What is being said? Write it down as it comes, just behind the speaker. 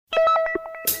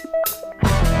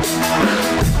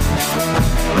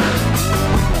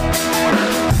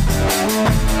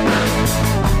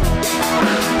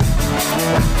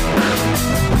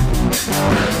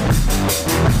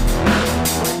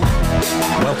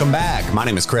Welcome back. My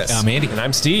name is Chris. I'm Andy. And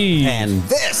I'm Steve. And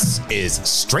this is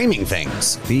Streaming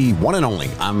Things, the one and only,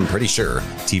 I'm pretty sure,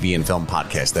 TV and film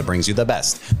podcast that brings you the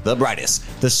best, the brightest,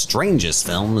 the strangest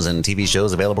films and TV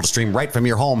shows available to stream right from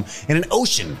your home in an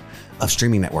ocean of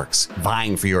streaming networks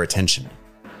vying for your attention.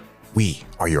 We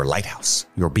are your lighthouse,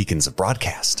 your beacons of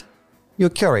broadcast,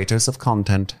 your curators of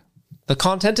content. The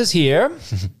content is here.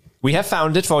 We have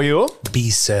found it for you. Be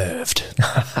served.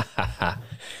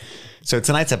 So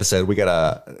tonight's episode, we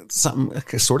got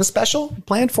something sort of special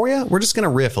planned for you. We're just going to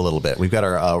riff a little bit. We've got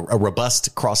a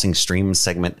robust crossing streams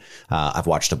segment. I've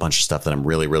watched a bunch of stuff that I'm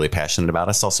really, really passionate about.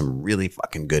 I saw some really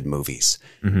fucking good movies.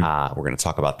 Mm-hmm. We're going to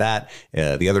talk about that.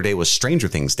 The other day was Stranger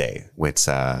Things Day, which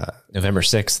November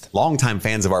 6th. Longtime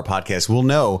fans of our podcast will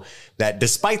know that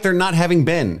despite there not having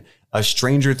been a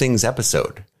Stranger Things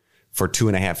episode for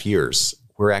 2.5 years,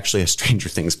 we're actually a Stranger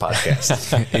Things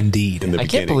podcast. Indeed. I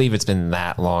can't believe it's been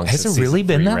that long. Has it really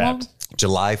been that long?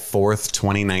 July 4th,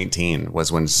 2019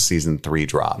 was when season 3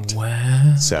 dropped.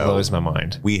 Wow. So blows my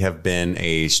mind. We have been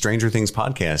a Stranger Things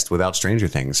podcast without Stranger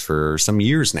Things for some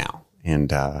years now.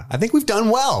 And I think we've done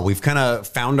well. We've kind of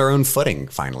found our own footing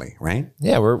finally, right?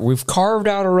 Yeah, we've carved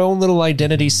out our own little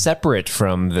identity separate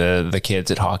from the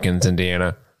kids at Hawkins,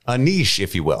 Indiana. A niche,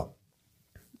 if you will.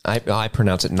 I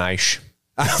pronounce it niche.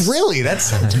 Really?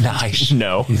 That's nice.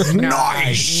 No.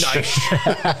 Nice.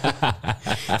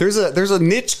 There's a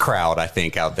niche crowd, I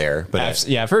think, out there. But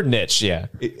I've heard niche. Yeah.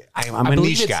 I'm a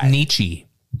niche guy. Nietzsche.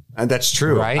 That's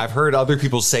true. Right? I've heard other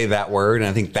people say that word, and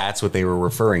I think that's what they were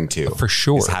referring to. For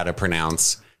sure. Is how to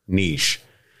pronounce niche.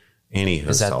 Anywho.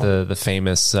 Is that the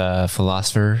famous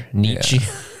philosopher Nietzsche?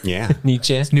 Yeah.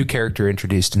 Nietzsche. New character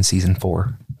introduced in season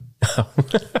 4.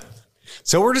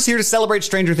 So we're just here to celebrate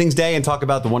Stranger Things Day and talk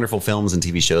about the wonderful films and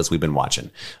TV shows we've been watching.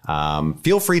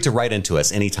 Feel free to write into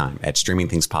us anytime at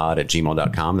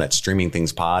streamingthingspod@gmail.com. That's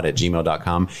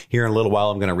streamingthingspod@gmail.com. Here in a little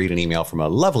while, I'm going to read an email from a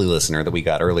lovely listener that we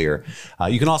got earlier.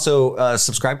 You can also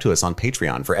subscribe to us on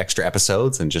Patreon for extra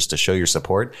episodes and just to show your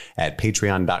support at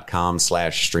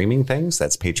patreon.com/streamingthings.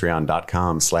 That's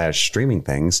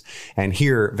patreon.com/streamingthings. And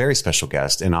here, very special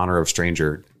guest in honor of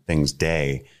Stranger Things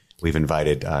Day, we've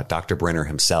invited Dr. Brenner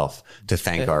himself to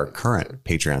thank our current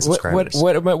Patreon subscribers.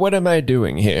 What am I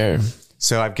doing here?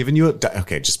 So I've given you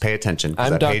okay, just pay attention.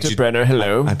 I'm Dr. Brenner.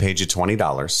 Hello. I paid you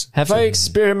 $20. Have I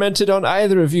experimented on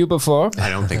either of you before?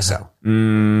 I don't think so.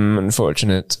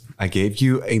 Unfortunate. I gave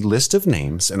you a list of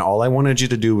names, and all I wanted you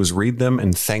to do was read them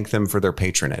and thank them for their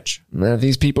patronage. Are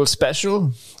these people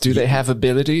special? Do they have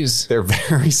abilities? They're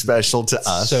very special to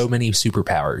us. So many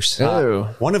superpowers.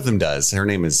 One of them does. Her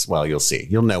name is, well, you'll see.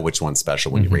 You'll know which one's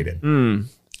special when you read it.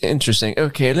 Interesting.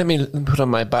 Okay, let me put on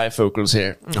my bifocals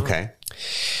here. Okay.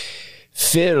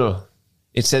 Phil.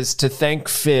 It says to thank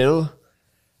Phil.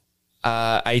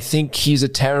 I think he's a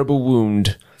terrible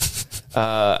wound.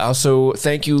 Also,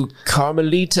 thank you,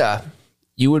 Carmelita.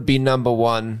 You would be number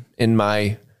one in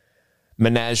my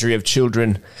menagerie of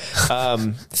children.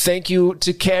 Thank you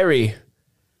to Carrie.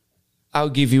 I'll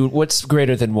give you, what's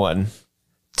greater than 1?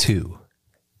 2.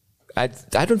 I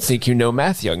don't think you know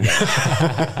math, young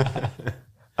man.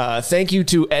 Thank you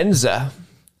to Enza.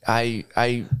 I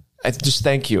just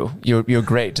thank you. You're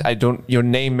great. Your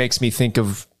name makes me think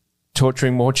of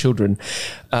torturing more children.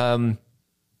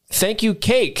 Thank you,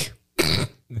 Cake.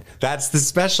 That's the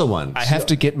special one. I have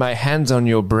to get my hands on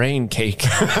your brain, Cake.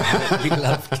 We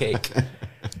love cake.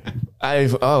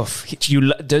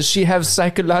 Does she have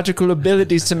psychological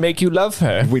abilities to make you love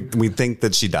her? We think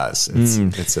that she does. It's a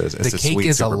The cake sweet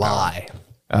is a superpower. lie.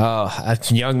 Oh,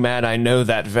 young man, I know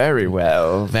that very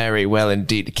well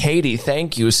indeed. Katie,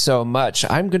 thank you so much.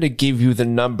 I'm going to give you the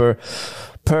number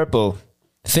purple.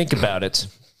 Think about it.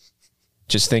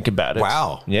 Just think about it.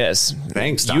 Wow. Yes.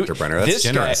 Thanks, Dr. Brenner. That's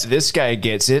generous. This guy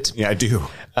gets it. Yeah, I do.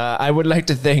 I would like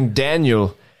to thank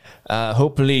Daniel.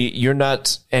 Hopefully you're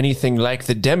not anything like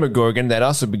the Demogorgon that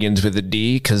also begins with a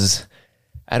D, because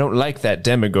I don't like that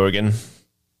Demogorgon.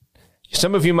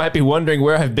 Some of you might be wondering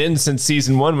where I've been since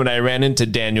season 1 when I ran into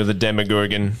Daniel the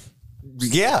Demogorgon.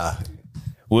 Yeah.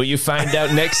 Will you find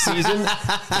out next season?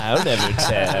 I'll never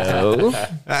tell.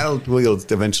 We'll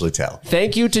eventually tell.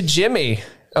 Thank you to Jimmy.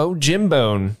 Oh,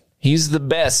 Jimbone. He's the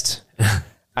best.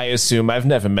 I assume. I've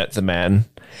never met the man.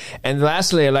 And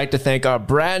lastly, I'd like to thank our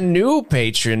brand new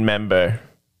patron member.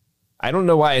 I don't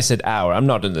know why I said our. I'm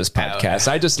not in this podcast.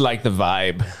 I just like the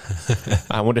vibe.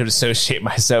 I want to associate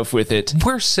myself with it.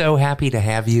 We're so happy to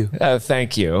have you.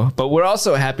 Thank you. But we're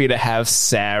also happy to have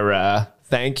Sarah.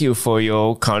 Thank you for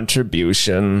your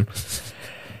contribution.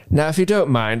 Now, if you don't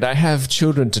mind, I have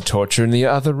children to torture in the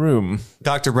other room.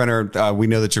 Dr. Brenner, we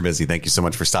know that you're busy. Thank you so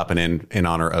much for stopping in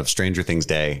honor of Stranger Things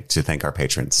Day to thank our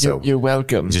patrons. So You're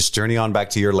welcome. just journey on back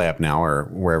to your lab now or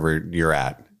wherever you're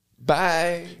at.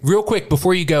 Bye. Real quick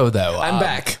before you go, though, I'm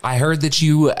back. I heard that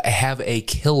you have a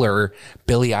killer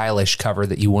Billie Eilish cover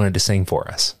that you wanted to sing for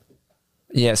us.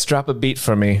 Yes, drop a beat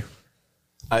for me.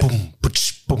 Boom,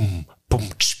 boom, boom,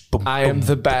 boom. I am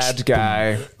the bad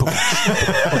guy.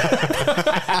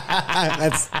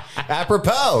 That's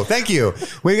apropos. Thank you.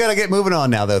 We got to get moving on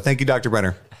now, though. Thank you, Dr.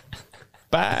 Brenner.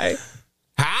 Bye.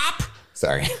 Hop.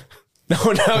 Sorry.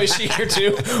 Oh, no, is she here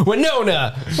too?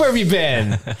 Winona, where have you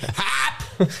been? Hop.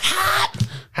 Hop.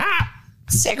 Hop.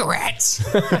 Cigarettes.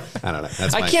 I don't know.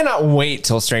 That's I cannot wait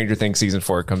till Stranger Things season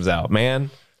 4 comes out, man.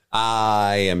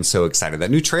 I am so excited.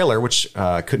 That new trailer, which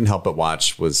couldn't help but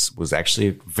watch, was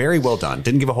actually very well done.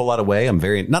 Didn't give a whole lot away.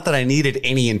 Not that I needed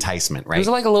any enticement, It right? was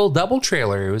like a little double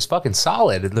trailer. It was fucking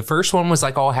solid. The first one was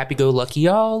like all happy-go-lucky.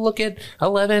 Oh, look at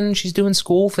 11. She's doing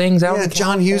school things out in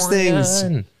John Hughes California things.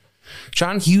 and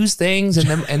John Hughes things, and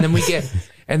then we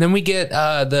get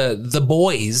the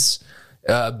boys.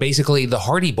 Basically, the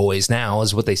Hardy Boys now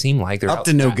is what they seem like. They're Up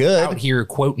to no good. out here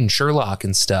quoting Sherlock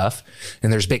and stuff.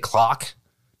 And there's big clock.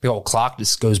 The old clock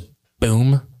just goes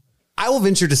boom. I will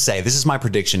venture to say this is my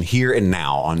prediction here and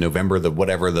now on November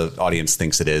whatever the audience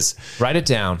thinks it is, Write it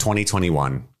down.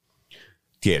 2021.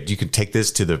 Yeah, you could take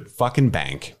this to the fucking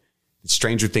bank.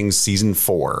 Stranger Things season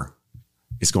 4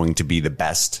 is going to be the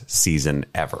best season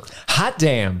ever. Hot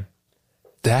damn.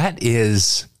 That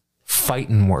is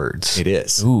fighting words. It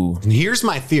is. Ooh. And here's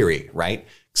my theory, right?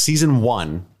 Season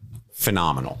 1,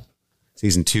 phenomenal.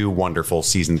 Season 2, wonderful.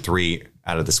 Season 3,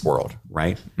 out of this world,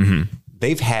 right? Mm-hmm.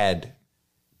 They've had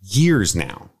years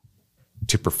now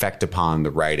to perfect upon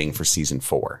the writing for season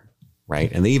 4,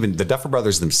 right? And the Duffer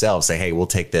Brothers themselves say, hey, we'll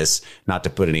take this, not to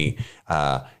put any,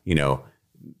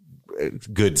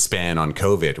 good spin on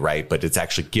COVID, right? But it's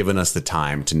actually given us the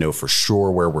time to know for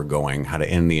sure where we're going, how to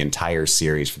end the entire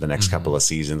series for the next couple of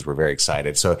seasons. We're very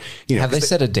excited. So, Have they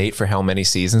set a date for how many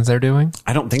seasons they're doing?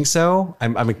 I don't think so. I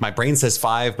mean, my brain says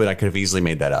 5, but I could have easily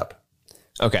made that up.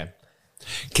 Okay.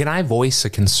 Can I voice a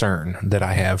concern that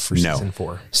I have for No. season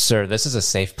 4? Sir, this is a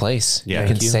safe place. Yeah. You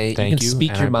can Thank say, you can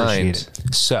speak and your I appreciate mind.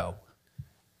 it. So,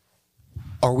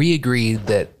 are we agreed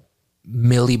that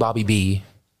Millie Bobby B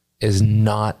is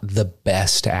not the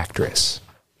best actress?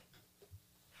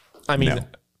 I mean, No.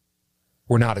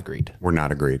 We're not agreed. We're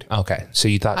not agreed. Okay, so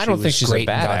you thought I she don't was think she's a great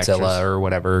bad in Godzilla actress. or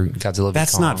whatever. Godzilla.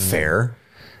 That's Kong. not fair.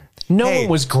 no Hey. one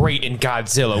was great in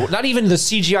Godzilla. Not even the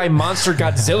CGI monster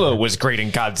Godzilla was great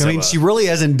in Godzilla. I mean, she really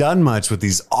hasn't done much with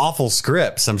these awful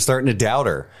scripts. I'm starting to doubt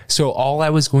her. So all I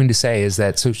was going to say is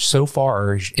that so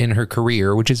far in her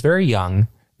career, which is very young,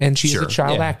 and she's Sure. a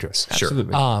child Yeah. actress.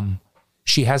 Absolutely.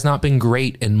 She has not been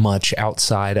great in much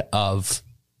outside of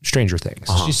Stranger Things.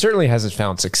 She certainly hasn't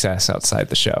found success outside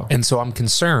the show. And so I'm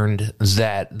concerned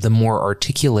that the more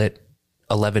articulate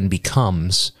 11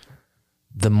 becomes,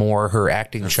 the more her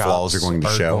acting chops flaws are going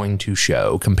to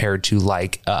show. compared to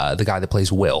like the guy that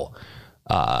plays Will,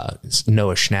 Noah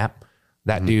Schnapp.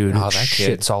 That dude that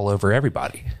kid. shits all over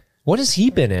everybody. What has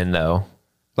he been in, though?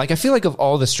 Like, I feel like of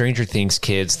all the Stranger Things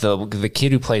kids, the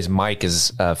kid who plays Mike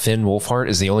is Finn Wolfhard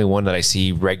is the only one that I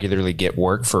see regularly get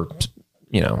work for,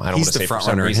 I don't want He's to the say front for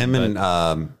some runner. reason, Him but-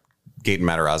 and Gaten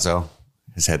Matarazzo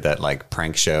has had that like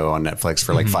prank show on Netflix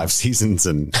for like 5 seasons.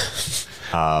 And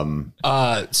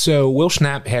So Will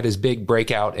Schnapp had his big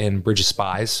breakout in Bridge of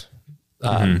Spies.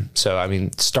 So, I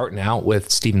mean, starting out with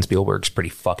Steven Spielberg's pretty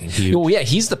fucking huge. Well, yeah,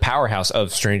 he's the powerhouse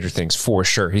of Stranger Things for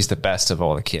sure. He's the best of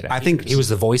all the kid. I think He was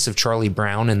the voice of Charlie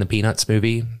Brown in the Peanuts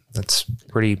movie. That's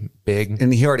pretty big.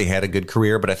 and he already had a good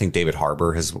career, but I think David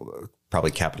Harbour has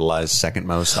probably capitalized second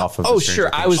most off of. Oh, the Stranger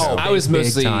sure. Things show. I was big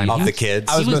mostly time. Off the kids.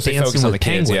 I was mostly focused on the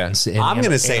kids. Yeah. I'm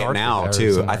going to say it now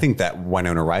too. I think that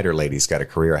Winona Ryder lady's got a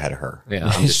career ahead of her. Yeah.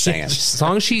 I'm just saying. As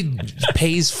long as she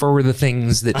pays for the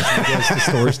things that she goes to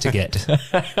stores to get.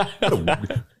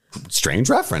 Strange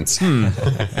reference. No,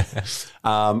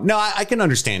 I can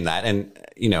understand that. And,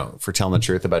 for telling the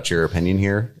truth about your opinion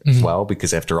here as well,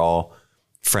 because after all,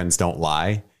 friends don't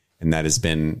lie. And that has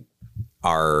been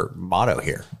our motto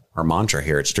here, our mantra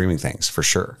here at Streaming Things, for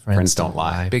sure. Friends don't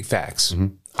lie. Big facts.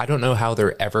 I don't know how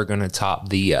they're ever going to top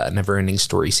the never-ending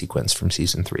story sequence from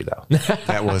season 3, though.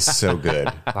 That was so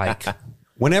good. Like,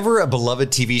 Whenever a beloved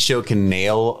TV show can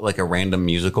nail like a random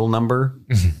musical number,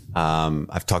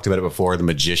 I've talked about it before, The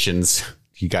Magicians,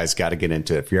 you guys got to get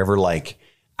into it. If you're ever like,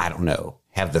 I don't know,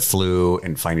 have the flu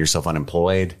and find yourself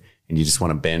unemployed and you just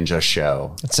want to binge a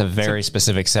show. It's a very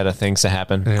specific set of things to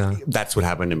happen. Yeah. That's what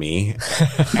happened to me.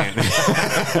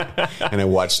 And I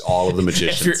watched all of The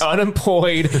Magicians. If you're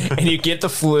unemployed and you get the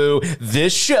flu,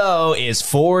 this show is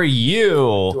for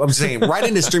you. I'm saying, right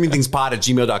into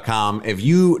streamingthingspod@gmail.com. If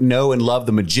you know and love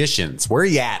The Magicians, where are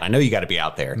you at? I know you got to be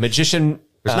out there. Magician,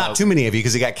 There's not too many of you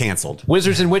because it got canceled.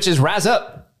 wizards and witches, rise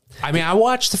up. I mean, I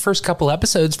watched the first couple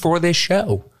episodes for this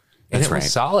show, and That's it was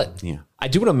right. solid. Yeah. I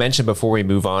do want to mention before we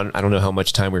move on, I don't know how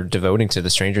much time we're devoting to the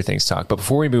Stranger Things talk, but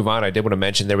before we move on, I did want to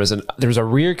mention there was a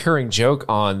reoccurring joke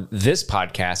on this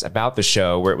podcast about the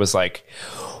show where it was like,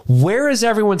 where is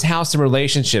everyone's house in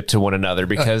relationship to one another?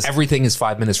 Because Everything is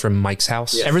 5 minutes from Mike's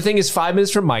house. everything is 5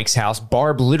 minutes from Mike's house.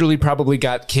 Barb literally probably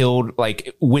got killed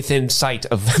like within sight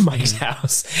of Mike's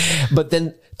house. But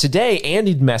then today,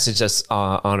 Andy messaged us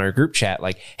on our group chat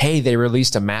like, hey, they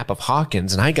released a map of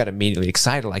Hawkins. And I got immediately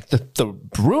excited. Like the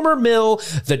rumor mill,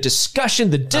 the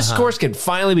discussion, the discourse can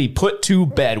finally be put to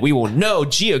bed. We will know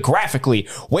geographically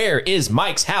where is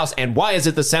Mike's house and why is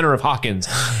it the center of Hawkins.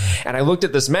 And I looked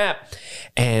at this map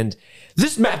and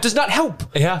this map does not help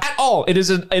at all. It is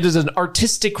an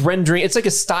artistic rendering. It's like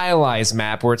a stylized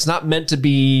map where it's not meant to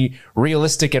be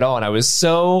realistic at all. And I was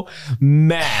so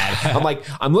mad. I'm like,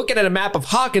 I'm looking at a map of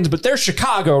Hawkins, but there's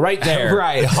Chicago right there.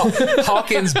 Right.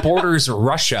 Hawkins borders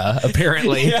Russia,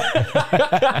 apparently.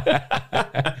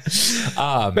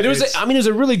 But it was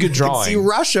a really good drawing. See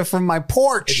Russia from my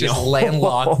porch. It's just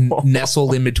landlocked,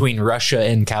 nestled in between Russia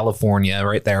and California,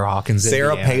 right there, Hawkins.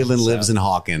 Sarah Indiana. Palin lives in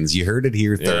Hawkins. You heard it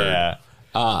here third. Yeah.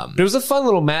 But it was a fun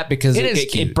little map because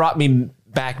it brought me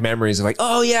back memories of like,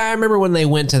 oh yeah, I remember when they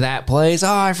went to that place.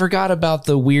 Oh, I forgot about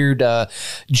the weird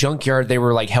junkyard they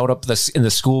were like held up in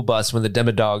the school bus when the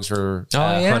Demodogs were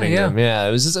hunting them. Yeah,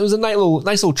 it was a nice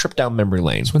little trip down memory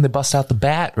lane. When they bust out the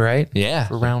bat, right? Yeah.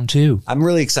 For round 2. I'm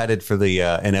really excited for the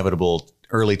inevitable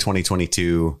early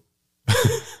 2022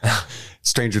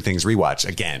 Stranger Things rewatch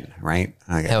again, right?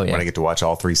 Hell yeah. When I get to watch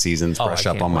all 3 seasons, brush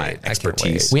up on my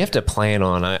expertise. We have to plan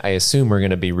on. I assume we're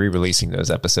going to be re-releasing those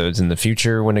episodes in the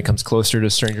future when it comes closer to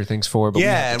Stranger Things 4. But we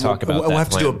have to talk about that. We'll have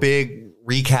to do a big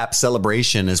recap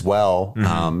celebration as well.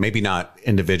 Maybe not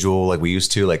individual like we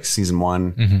used to, like season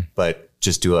 1, but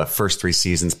just do a first 3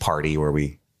 seasons party where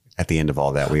we. At the end of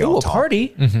all that, we all talk.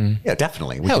 Party. Yeah,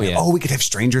 definitely. We could have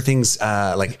Stranger Things,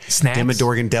 like Snacks?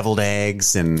 Demogorgon deviled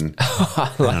eggs, and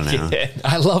I don't know.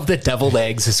 I love that deviled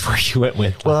eggs is where you went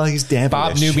with. Well, he's devilish.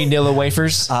 Bob Newby Nilla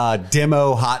wafers.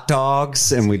 Demo hot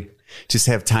dogs, and we just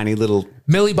have tiny little.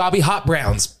 Millie Bobby Hot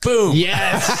Browns. Boom.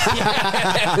 Yes.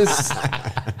 Yes.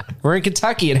 We're in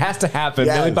Kentucky. It has to happen.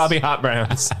 Yes. Millie Bobby Hot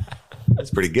Browns. That's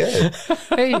pretty good.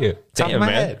 Hey, top of my man.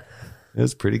 head.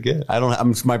 It's pretty good.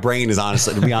 My brain is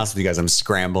honestly, to be honest with you guys, I'm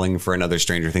scrambling for another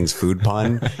Stranger Things food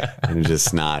pun, and it's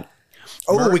just not.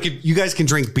 Oh, you guys can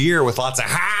drink beer with lots of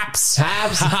hops.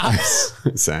 Hops.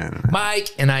 So, I don't know.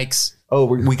 Mike and Ike's. Oh,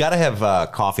 we got to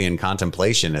have coffee and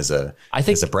contemplation as a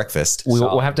breakfast.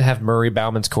 We'll have to have Murray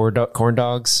Bauman's corn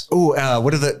dogs. Oh,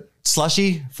 what are the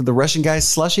slushy for the Russian guys?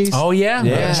 Slushies? Oh, yeah.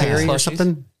 Cherry or Slushies.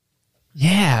 something.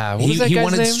 Yeah. What was that He guy's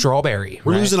wanted name? strawberry.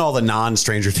 We're right? losing all the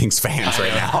non-Stranger Things fans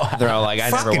right now. They're all like, I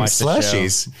never Fucking watched the show.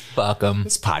 slushies. Fuck them.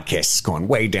 This podcast is going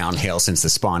way downhill since the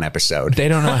Spawn episode. They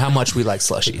don't know how much we like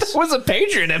slushies. It was a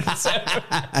Patreon episode.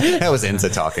 That was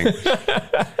Enza talking.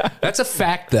 That's a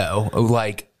fact, though.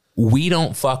 Like, we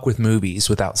don't fuck with movies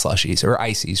without slushies, or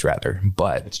ices, rather.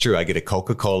 But It's true. I get a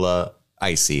Coca-Cola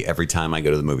icy every time I go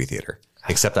to the movie theater.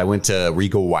 Except I went to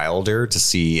Regal Wilder to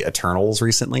see Eternals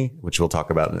recently, which we'll talk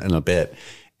about in a bit.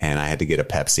 And I had to get a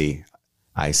Pepsi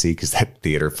icy because that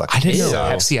theater fucking I didn't know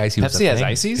sucks. Pepsi icy was Pepsi a has thing.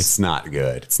 ices? It's not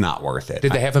good. It's not worth it.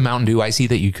 Did they have a Mountain Dew icy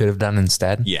that you could have done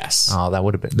instead? Yes. Oh, that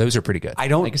would have been. Those are pretty good. I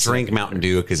don't drink Mountain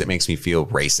Dew because it makes me feel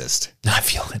racist. I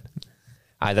feel it.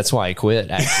 That's why I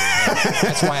quit. Actually.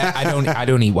 That's why I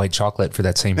don't eat white chocolate for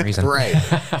that same reason. Right.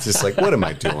 It's just like, what am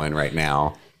I doing right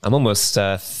now? I'm almost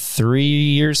 3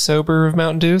 years sober of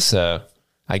Mountain Dew, so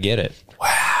I get it.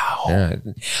 Wow. Yeah.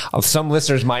 Some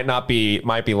listeners might be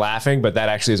laughing, but that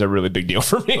actually is a really big deal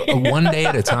for me. One day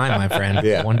at a time, my friend.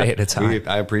 Yeah. One day at a time.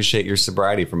 I appreciate your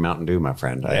sobriety from Mountain Dew, my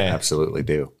friend. I absolutely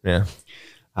do. Yeah.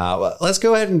 Well, let's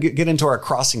go ahead and get into our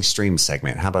Crossing Stream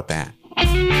segment. How about that?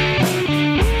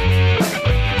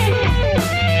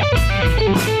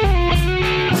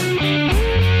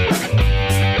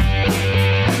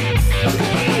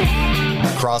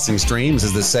 Crossing Streams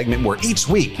is the segment where each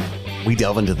week we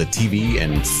delve into the TV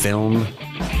and film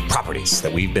properties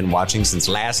that we've been watching since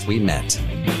last we met.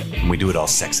 And we do it all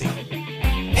sexy.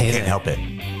 Can't help it.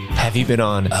 Have you been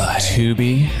on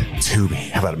Tubi?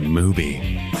 Tubi. How about a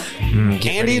movie?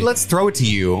 Andy, let's throw it to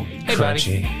you. Hey,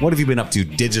 buddy. What have you been up to,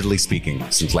 digitally speaking,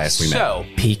 since last we met? So,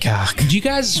 Peacock. do you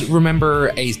guys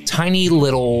remember a tiny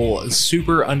little,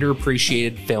 super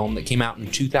underappreciated film that came out in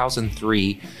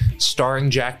 2003, starring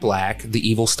Jack Black, the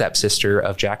evil stepsister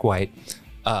of Jack White,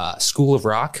 School of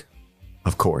Rock?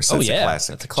 Of course. That's a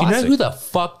classic. That's a Do classic. you know who the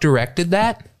fuck directed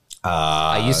that?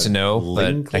 I used to know, but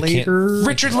I can't. Linklater?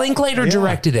 Richard Linklater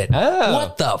directed it. Oh.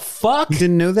 What the fuck? You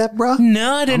didn't know that, bro?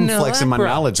 No, I didn't I'm know flexing that, my bro.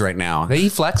 knowledge right now. He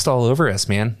flexed all over us,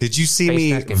 man. Did you see Face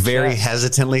me neck, and very chest.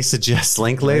 hesitantly suggest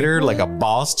Linklater like a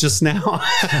boss just now?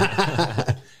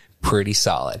 Pretty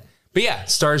solid. But yeah,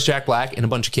 stars Jack Black and a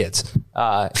bunch of kids.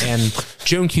 And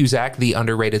Joan Cusack, the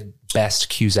underrated best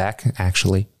Cusack,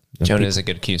 actually. Jonah is a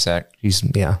good Cusack. He's,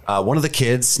 yeah. One of the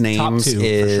kids' names two, for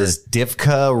is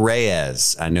Divka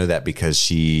Reyes. I know that because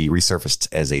she resurfaced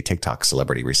as a TikTok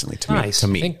celebrity recently to Nice.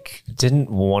 me. I think, didn't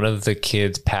one of the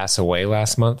kids pass away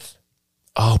last month?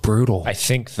 Oh, brutal. I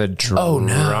think the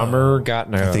drummer got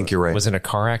in a, I think you're right. was in a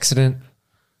car accident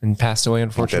and passed away,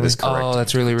 unfortunately. That is correct. Oh,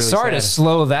 that's really, really Sorry to sad.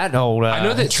 slow that old I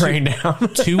know that train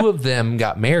down. Two of them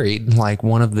got married. Like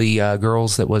one of the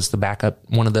girls that was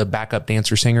one of the backup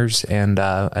dancer singers, and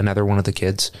another one of the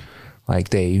kids. Like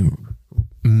they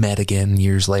met again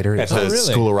years later. At the really?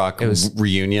 School of Rock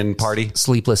reunion party.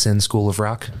 Sleepless in School of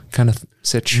Rock kind of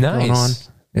sitch Nice. going on.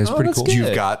 It was pretty that's cool. good.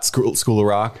 You've got School of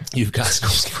Rock. You've got School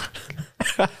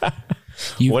of Rock.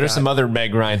 What are some other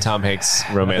Meg Ryan, Tom Hanks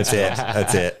romance?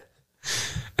 That's it.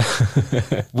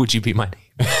 Would you be my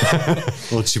name?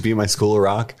 Will you be my School of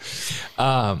Rock?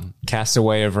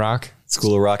 Castaway of Rock.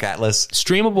 School of Rock Atlas.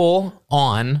 Streamable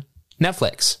on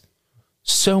Netflix.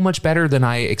 So much better than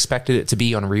I expected it to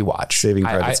be on rewatch. Saving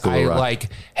Private School of Rock. like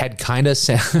had kind of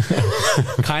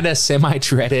semi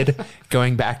dreaded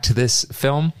going back to this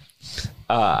film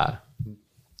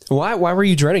Why were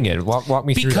you dreading it? Walk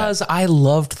me through that. because I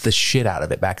loved the shit out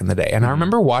of it back in the day. And I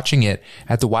remember watching it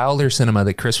at the Wilder Cinema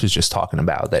that Chris was just talking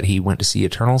about, that he went to see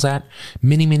Eternals at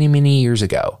many years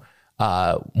ago.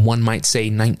 One might say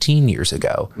 19 years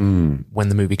ago when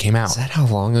the movie came out. Is that how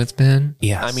long it's been?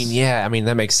 Yes. I mean,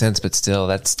 that makes sense, but still,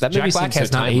 that Jack movie Black seems has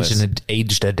so not timeless.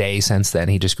 aged a day since then.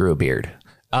 He just grew a beard.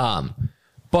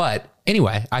 But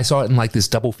anyway, I saw it in like this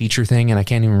double feature thing, and I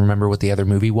can't even remember what the other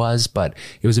movie was, but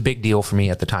it was a big deal for me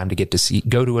at the time to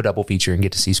go to a double feature and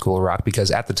get to see School of Rock,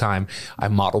 because at the time I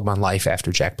modeled my life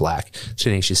after Jack Black.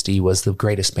 Tenacious D was the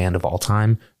greatest band of all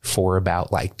time for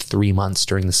about like 3 months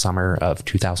during the summer of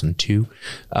 2002.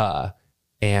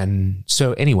 And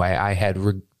so anyway, I had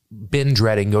been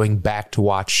dreading going back to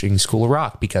watching School of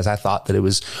Rock because I thought that it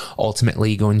was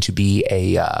ultimately going to be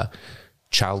a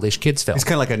childish kids film. It's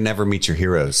kind of like a Never Meet Your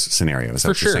Heroes scenario. Is that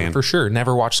what you're saying? For sure.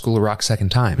 Never watched School of Rock second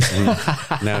time.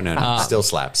 No. Still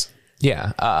slaps. Yeah.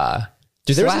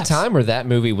 Dude, there was a slaps. time where that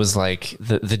movie was like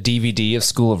the DVD of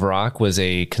School of Rock was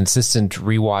a consistent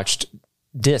rewatched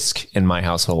disc in my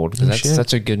household. That's shit.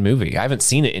 such a good movie. I haven't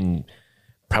seen it in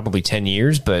probably 10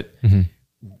 years, but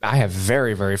I have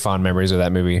very, very fond memories of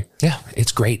that movie. Yeah,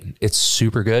 it's great. It's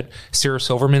super good. Sarah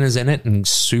Silverman is in it and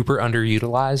super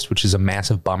underutilized, which is a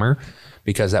massive bummer,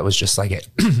 because that was just like,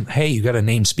 hey, you got a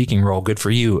name speaking role. Good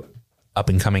for you. Up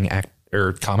and coming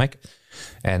comic.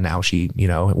 And now she,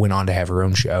 went on to have her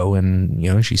own show,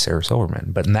 and, she's Sarah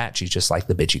Silverman. But in that, she's just like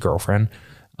the bitchy girlfriend.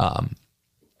 But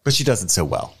she does it so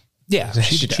well. Yeah,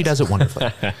 she does it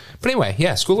wonderfully. But anyway,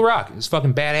 yeah, School of Rock is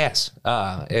fucking badass.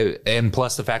 And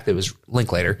plus the fact that it was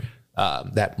Linklater,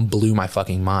 that blew my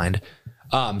fucking mind.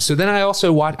 So then I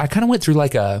also I kind of went through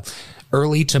like a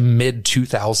early to mid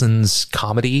 2000s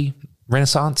comedy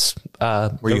renaissance.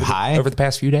 Were you high? Over the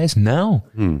past few days? No,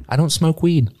 I don't smoke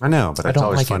weed. I know, but it's don't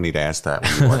always like funny to ask that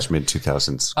when you watch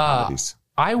mid-2000s comedies.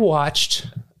 I watched,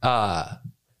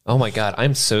 Oh my God.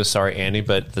 I'm so sorry, Andy,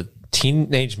 but the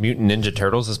Teenage Mutant Ninja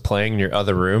Turtles is playing in your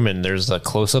other room, and there's a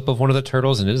close-up of one of the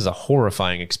turtles, and it is a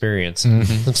horrifying experience. I'm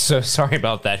so sorry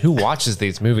about that. Who watches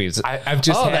these movies? I've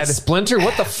just had that Splinter.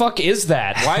 What the fuck is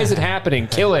that? Why is it happening?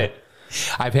 Kill it.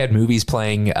 I've had movies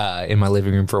playing in my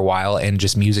living room for a while, and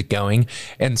just music going,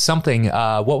 and something.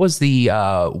 What was the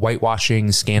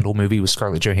whitewashing scandal movie with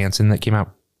Scarlett Johansson that came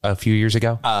out a few years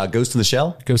ago? Ghost in the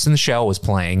Shell? Ghost in the Shell was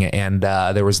playing, and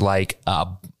there was like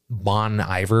Bon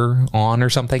Iver on or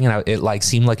something, and it like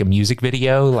seemed like a music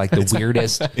video, like the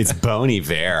weirdest. It's Bon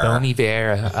Iver. Bon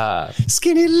Iver,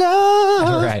 Skinny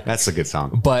Love. Right. That's a good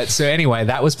song. But so anyway,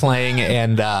 that was playing,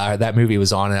 and that movie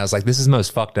was on, and I was like, this is the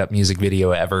most fucked up music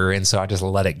video ever. And so I just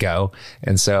let it go.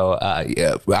 And so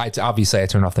obviously I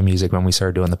turned off the music when we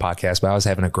started doing the podcast, but I was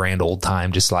having a grand old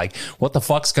time, just like, what the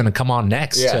fuck's going to come on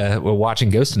next? Yeah. We're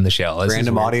watching Ghost in the Shell. This is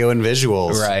Random weird. audio and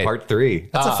visuals. Right. Part 3.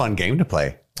 That's a fun game to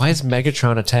play. Why is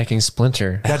Megatron attacking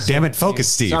Splinter? God damn it, focus,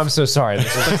 Steve. I'm so sorry.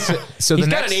 So He's the got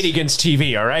next, an 80 against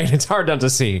TV, all right? It's hard not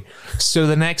to see. so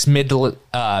the next mid to late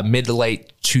 2000s,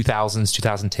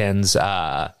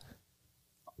 2010s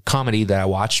comedy that I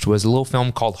watched was a little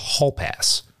film called Hall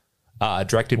Pass,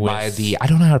 directed by I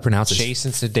don't know how to pronounce it.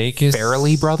 Jason Sudeikis.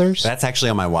 Farrelly brothers. That's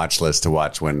actually on my watch list to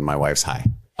watch when my wife's high.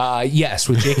 Yes,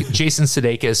 with Jason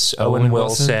Sudeikis, Owen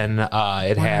Wilson.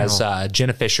 It has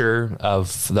Jenna Fisher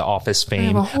of The Office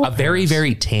fame. A very,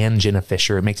 very tan Jenna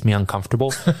Fisher. It makes me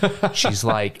uncomfortable. She's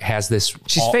like has this.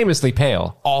 She's famously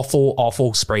pale.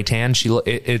 Awful spray tan.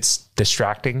 It's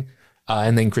distracting.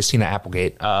 And then Christina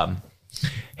Applegate.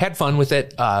 Had fun with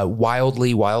it.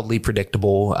 Wildly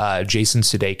predictable. Jason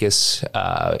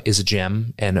Sudeikis is a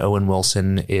gem, and Owen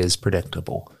Wilson is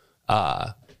predictable.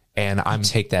 And I'm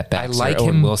Take that back. I like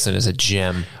Owen him. Wilson is a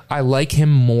gem. I like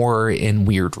him more in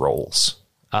weird roles.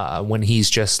 When he's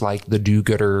just like the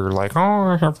do-gooder, like, oh,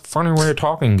 I have a funny way of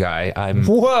talking guy.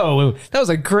 Whoa, that was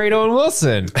a great Owen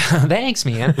Wilson. Thanks,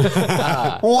 man.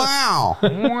 Wow.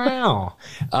 Wow.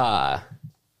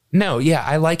 No, yeah,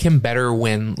 I like him better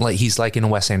when like he's like in a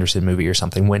Wes Anderson movie or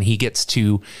something, when he gets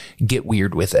to get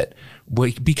weird with it,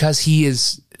 because he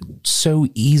is so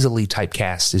easily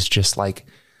typecast as just like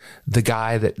the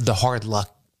guy the hard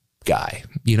luck guy.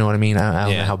 You know what I mean? I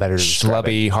don't know how better to describe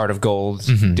it. Schlubby, heart of gold,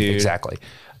 dude. Exactly.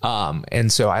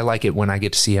 And so I like it when I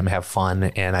get to see him have fun,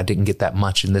 and I didn't get that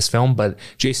much in this film, but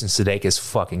Jason Sudeikis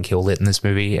fucking killed it in this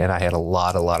movie, and I had a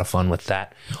lot of fun with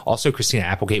that. Also, Christina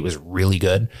Applegate was really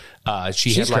good.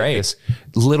 She's had like great. this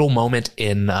little moment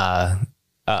in like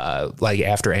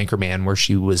after Anchorman where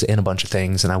she was in a bunch of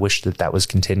things, and I wish that was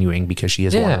continuing because she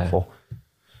is wonderful.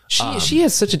 She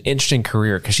has such an interesting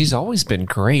career because she's always been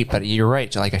great, but you're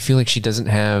right. Like, I feel like she doesn't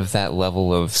have that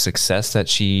level of success that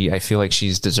I feel like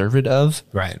she's deserved of.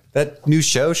 Right. That new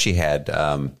show she had,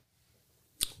 I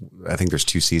think there's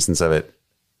 2 seasons of it,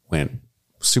 went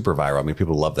super viral. I mean,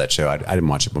 people love that show. I didn't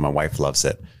watch it, but my wife loves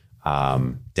it.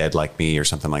 Dead Like Me or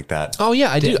something like that. Oh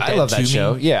yeah, I do. I love to that Me?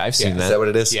 show. Yeah, I've seen Is that. that what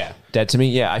it is? Yeah. Dead to Me.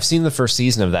 Yeah, I've seen the first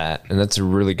season of that, and that's a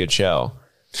really good show.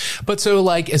 But so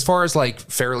like, as far as like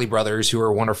Farrelly brothers, who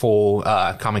are wonderful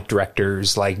comic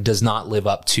directors, like does not live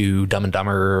up to Dumb and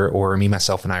Dumber or Me,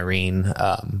 Myself and Irene.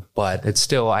 But it's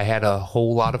still, I had a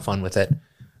whole lot of fun with it.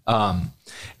 And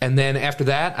then after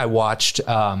that I watched,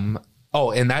 and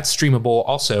that's streamable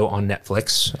also on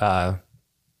Netflix,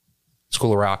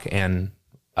 School of Rock and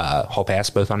Hall Pass,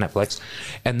 both on Netflix.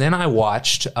 And then I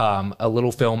watched a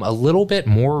little film a little bit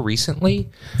more recently,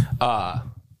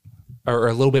 or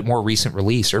a little bit more recent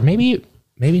release, or maybe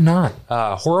not.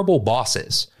 Horrible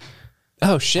Bosses.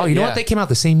 Oh shit! Oh, you know what? They came out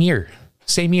the same year.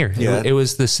 Yeah. It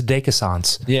was the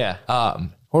Sudeikis. Yeah.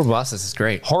 Horrible Bosses is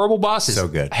great. Horrible Bosses. So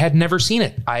good. I had never seen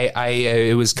it.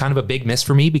 It was kind of a big miss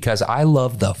for me because I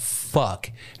love the fuck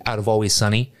out of Always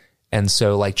Sunny. And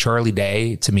so like Charlie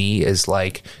Day to me is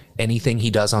like anything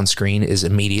he does on screen is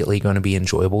immediately going to be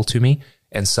enjoyable to me.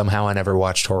 And somehow I never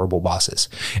watched Horrible Bosses.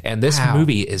 And this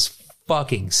movie is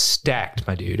fucking stacked,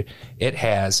 my dude. It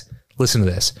has, listen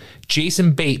to this,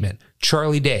 Jason Bateman,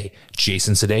 Charlie Day,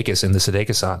 Jason Sudeikis in the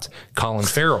Sudeikis, Colin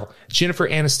Farrell, Jennifer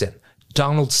Aniston,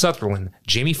 Donald Sutherland,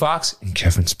 Jamie Foxx, and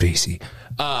Kevin Spacey.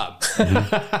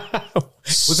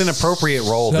 Was an appropriate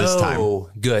role this time. Oh,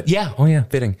 good. Yeah. Oh, yeah.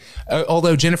 Fitting.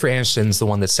 Although Jennifer Aniston's the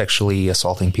one that's sexually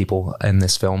assaulting people in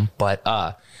this film, but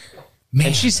man,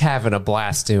 And she's having a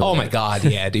blast doing oh it. my god,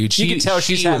 yeah, dude. You can tell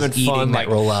she's having fun. That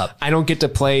roll up. I don't get to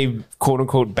play quote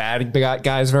unquote bad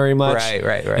guys very much.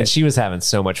 Right. And she was having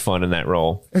so much fun in that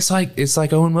role. It's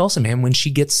like Owen Wilson, man. When she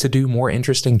gets to do more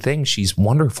interesting things, she's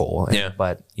wonderful. Yeah.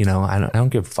 But you know, I don't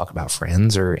give a fuck about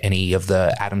Friends or any of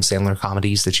the Adam Sandler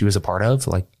comedies that she was a part of.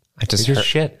 Like, I just heard, heard,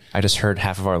 shit. I just heard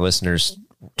half of our listeners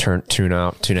tune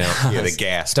out. Yeah, the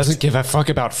gas. Doesn't give a fuck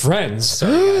about Friends.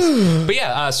 But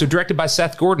yeah, so directed by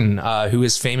Seth Gordon, who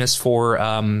is famous for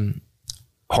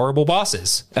Horrible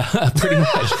Bosses, pretty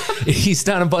much. He's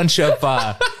done a bunch of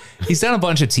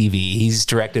TV. He's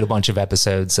directed a bunch of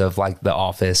episodes of like The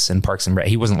Office and Parks and Rec.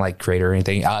 He wasn't like creator or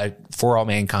anything. For All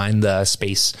Mankind, the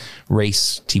space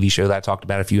race TV show that I talked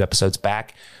about a few episodes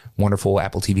back. Wonderful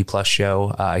Apple TV Plus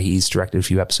show. He's directed a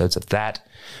few episodes of that.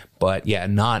 But yeah,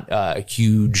 not a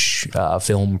huge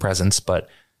film presence, but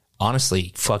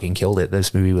honestly, fucking killed it.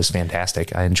 This movie was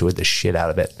fantastic. I enjoyed the shit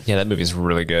out of it. Yeah, that movie's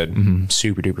really good.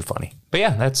 Super duper funny. But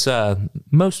yeah, that's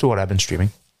most of what I've been streaming.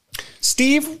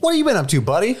 Steve, what have you been up to,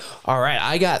 buddy? All right,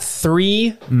 I got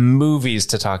 3 movies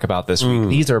to talk about this week.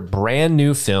 These are brand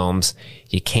new films.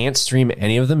 You can't stream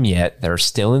any of them yet. They're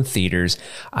still in theaters.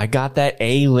 I got that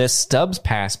A-list Stubbs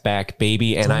pass back,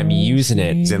 baby, and I'm using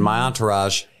it. He's in my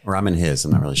entourage, or I'm in his.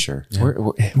 I'm not really sure.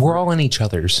 We're all in each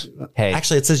other's. Hey,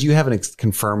 Actually, it says you haven't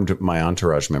confirmed my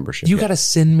entourage membership. You yet. got to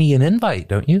send me an invite,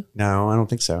 don't you? No, I don't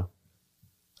think so.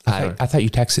 I thought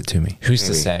you texted to me. who's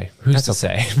to say? Who's to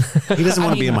say? He doesn't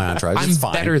want to be in my entourage. I'm It's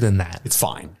fine. better than that. It's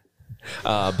fine.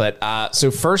 So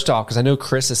first off, because I know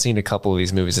Chris has seen a couple of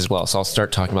these movies as well, so I'll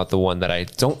start talking about the one that I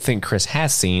don't think Chris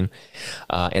has seen,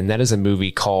 and that is a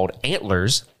movie called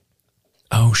Antlers.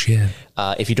 Oh, shit.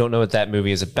 If you don't know what that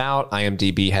movie is about,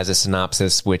 IMDb has a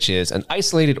synopsis, which is an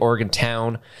isolated Oregon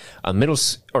town, a middle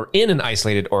school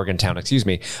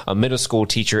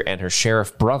teacher and her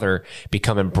sheriff brother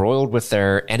become embroiled with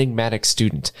their enigmatic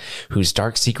student, whose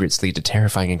dark secrets lead to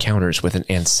terrifying encounters with an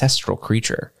ancestral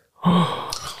creature.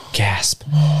 Gasp.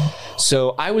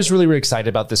 So I was really, really excited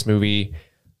about this movie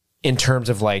in terms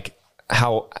of like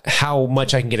how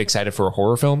much I can get excited for a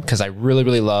horror film, because I really,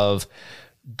 really love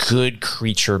good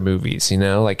creature movies, you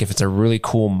know, like if it's a really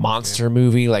cool monster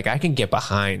movie, like I can get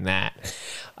behind that.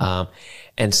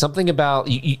 And something about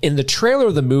in the trailer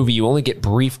of the movie, you only get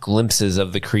brief glimpses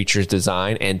of the creature's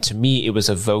design. And to me, it was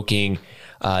evoking.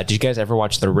 Did you guys ever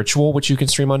watch The Ritual, which you can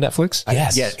stream on Netflix?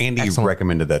 Yes. Yeah, Andy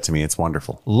recommended that to me. It's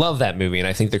wonderful. Love that movie. And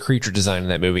I think the creature design in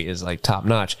that movie is like top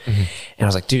notch. And I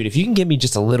was like, dude, if you can give me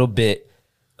just a little bit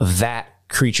of that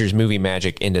creature's movie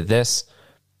magic into this,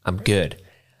 I'm good.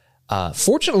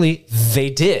 Fortunately, they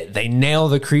did. They nail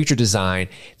the creature design.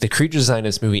 The creature design in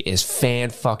this movie is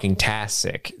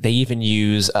fan-fucking-tastic. They even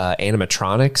use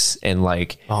animatronics and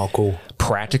like cool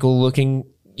practical looking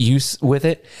use with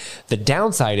it. The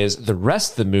downside is the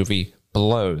rest of the movie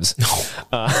blows.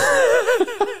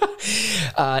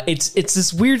 It's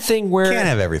this weird thing where Can't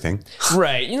have everything.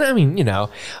 right.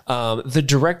 The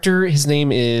director, his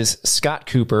name is Scott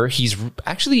Cooper. He's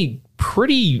actually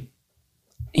pretty.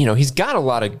 He's got a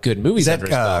lot of good movies. Is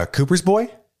that Cooper's boy?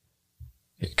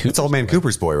 It's Old Man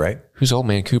Cooper's boy, right? Who's Old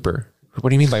Man Cooper? What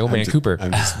do you mean by Old Man Cooper?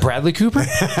 Bradley Cooper?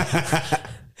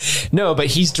 No, but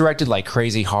he's directed like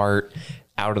Crazy Heart,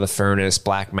 Out of the Furnace,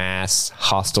 Black Mass,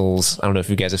 Hostels. I don't know if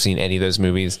you guys have seen any of those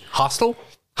movies. Hostel?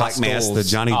 Black Mass, the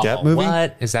Johnny Oh, Depp movie?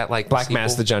 What? Is that like Black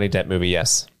Mass, the Johnny Depp movie,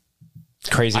 yes.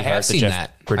 Crazy I Heart, have the seen Jeff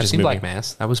that. Bridges I've seen movie. Black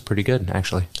Mass. That was pretty good,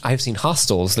 actually. I've seen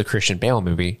Hostels, the Christian Bale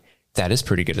movie. That is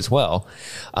pretty good as well.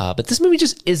 But this movie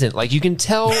just isn't. Like, you can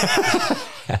tell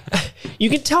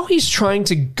he's trying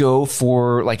to go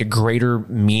for like a greater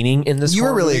meaning in this. You were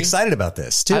horror really movie. excited about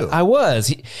this too. I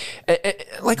was.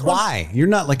 Why? You're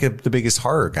not like the biggest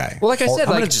horror guy. Well, like I said,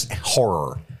 I'm gonna like- just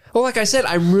horror. Well, like I said,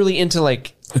 I'm really into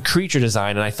like creature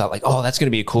design, and I thought like, oh, that's going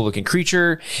to be a cool looking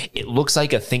creature. It looks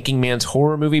like a thinking man's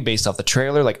horror movie based off the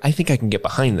trailer. Like, I think I can get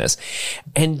behind this.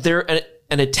 And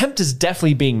an attempt is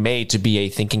definitely being made to be a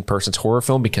thinking person's horror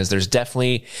film, because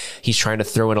he's trying to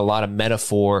throw in a lot of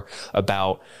metaphor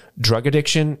about drug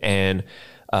addiction and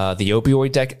the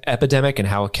opioid epidemic and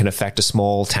how it can affect a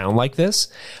small town like this.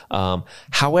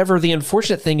 However, the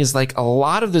unfortunate thing is like a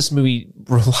lot of this movie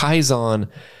relies on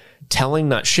telling,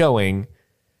 not showing,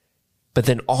 but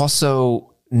then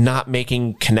also not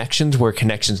making connections where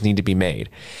connections need to be made.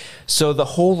 So the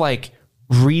whole like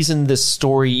reason this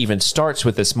story even starts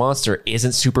with this monster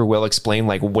isn't super well explained.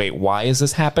 Like, wait, why is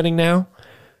this happening now?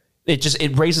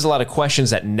 It raises a lot of questions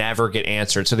that never get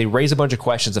answered. So they raise a bunch of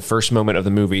questions the first moment of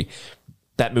the movie.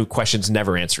 That questions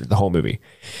never answered the whole movie.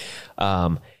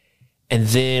 And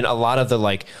then a lot of the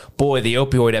like, boy, the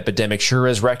opioid epidemic sure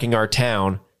is wrecking our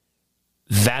town.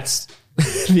 That's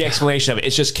the explanation of it.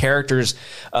 It's just characters.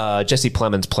 Jesse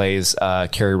Plemons plays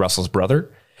Kerry Russell's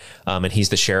brother. And he's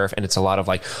the sheriff, and it's a lot of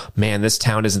like, man, this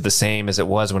town isn't the same as it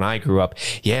was when I grew up.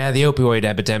 Yeah, the opioid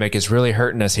epidemic is really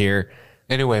hurting us here.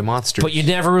 Anyway, monster. But you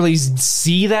never really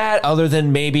see that, other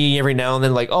than maybe every now and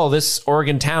then, like, oh, this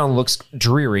Oregon town looks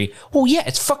dreary. Well, yeah,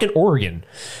 it's fucking Oregon.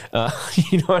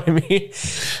 You know what I mean?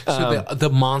 So the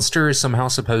monster is somehow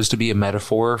supposed to be a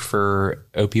metaphor for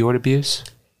opioid abuse?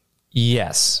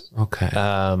 Yes. Okay.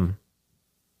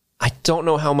 I don't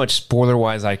know how much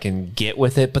spoiler-wise I can get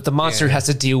with it, but the monster has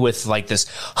to deal with like this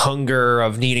hunger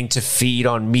of needing to feed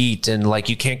on meat, and like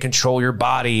you can't control your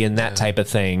body and that type of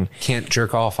thing. Can't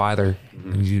jerk off either.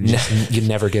 You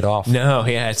never get off. No,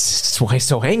 yeah, it's why he's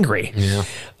so angry. Yeah.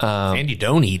 And you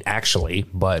don't eat, actually,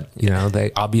 but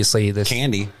they obviously this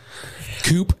Candy.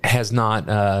 Coop has not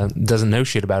doesn't know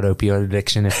shit about opioid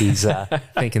addiction if he's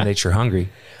thinking that you're hungry.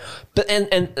 But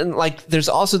and like there's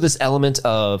also this element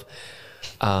of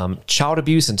child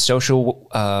abuse and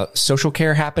social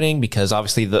care happening, because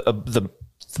obviously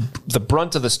the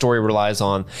brunt of the story relies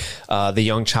on the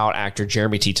young child actor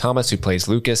Jeremy T. Thomas, who plays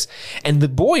Lucas. And the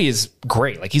boy is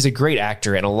great. Like, he's a great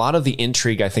actor. And a lot of the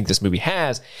intrigue I think this movie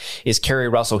has is Kerry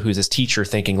Russell, who's his teacher,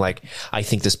 thinking like, I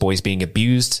think this boy's being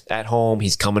abused at home.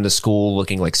 He's coming to school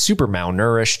looking like super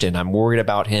malnourished, and I'm worried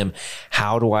about him.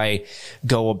 How do I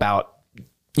go about,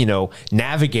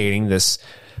 navigating this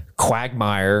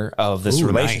quagmire of this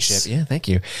relationship? Nice. Yeah, thank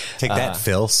you. Take that,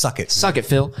 Phil. Suck it. Suck it,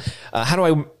 Phil. How do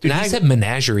I... Dude, he said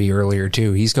menagerie earlier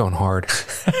too. He's going hard.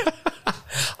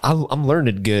 I'm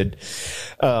learning good.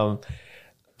 But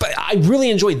I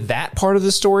really enjoyed that part of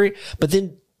the story. But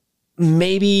then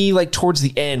maybe like towards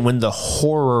the end, when the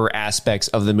horror aspects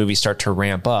of the movie start to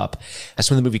ramp up, that's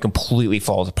when the movie completely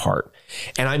falls apart.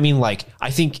 And I mean, like,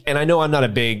 I think, and I know I'm not a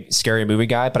big scary movie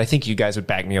guy, but I think you guys would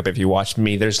back me up if you watched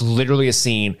me. There's literally a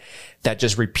scene that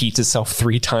just repeats itself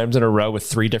 3 times in a row with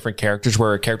 3 different characters,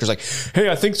 where a character's like,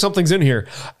 hey, I think something's in here.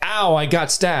 Ow, I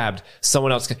got stabbed.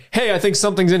 Someone else, hey, I think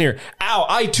something's in here. Ow,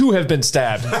 I too have been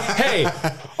stabbed. Hey,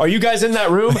 are you guys in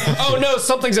that room? Oh no,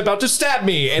 something's about to stab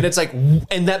me. And it's like,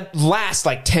 and that lasts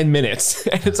like 10 minutes.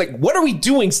 And it's like, what are we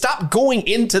doing? Stop going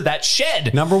into that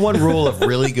shed. Number one rule of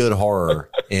really good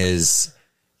horror is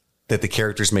that the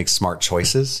characters make smart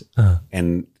choices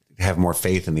and have more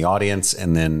faith in the audience.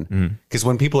 And then, because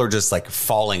when people are just like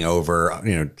falling over,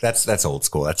 that's old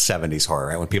school. That's 70s horror,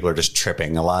 right? When people are just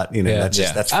tripping a lot, that's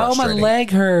frustrating. Oh, my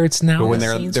leg hurts now. But when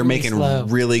they're making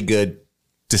really good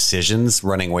decisions,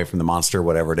 running away from the monster,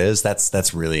 whatever it is,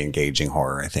 that's really engaging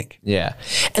horror, I think. Yeah.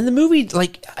 And the movie,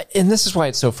 like, and this is why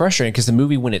it's so frustrating, because the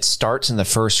movie, when it starts and the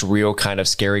first real kind of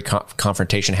scary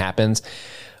confrontation happens,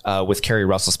 with Kerry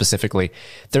Russell specifically,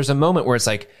 there's a moment where it's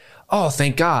like, oh,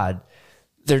 thank God.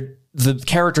 The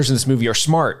characters in this movie are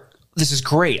smart. This is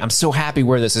great. I'm so happy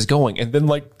where this is going. And then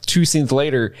like 2 scenes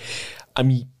later,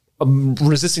 I'm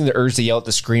resisting the urge to yell at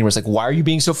the screen where it's like, why are you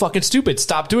being so fucking stupid?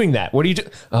 Stop doing that. What do you do?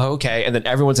 Oh, okay. And then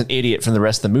everyone's an idiot from the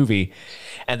rest of the movie.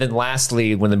 And then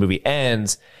lastly, when the movie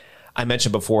ends, I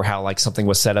mentioned before how like something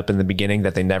was set up in the beginning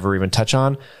that they never even touch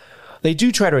on. They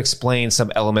do try to explain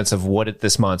some elements of what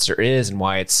this monster is and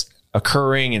why it's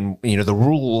occurring, and the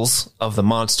rules of the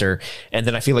monster. And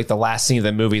then I feel like the last scene of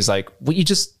the movie is like, well, you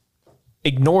just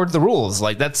ignored the rules.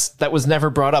 Like that was never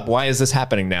brought up. Why is this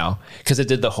happening now? Because it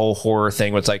did the whole horror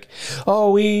thing where it's like,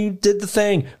 oh, we did the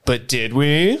thing, but did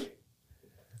we?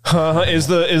 Is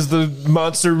the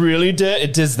monster really dead?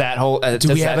 It does that whole.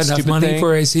 Do we have enough money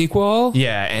for a sequel?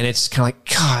 Yeah, and it's kind of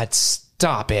like, God,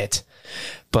 stop it.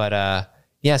 But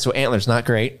yeah, so Antler's not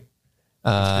great.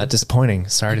 Disappointing.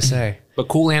 Sorry to say. But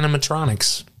cool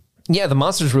animatronics. Yeah, the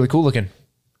monster's really cool looking.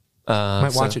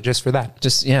 Might watch it just for that.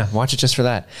 Watch it just for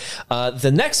that.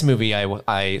 The next movie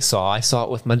I saw it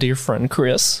with my dear friend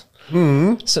Chris.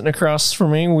 Sitting across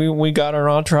from me, we got our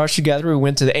entourage together. We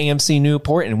went to the AMC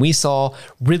Newport and we saw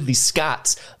Ridley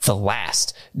Scott's The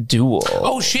Last Duel.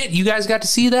 Oh shit, you guys got to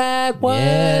see that? What?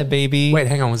 Yeah, baby. Wait,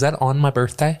 hang on. Was that on my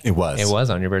birthday? It was. It was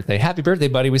on your birthday. Happy birthday,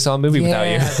 buddy. We saw a movie without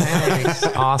you. Thanks.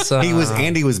 Awesome.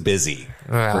 Andy was busy.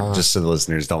 Just so the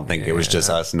listeners don't think it was just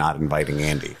us not inviting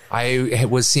Andy. I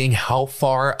was seeing how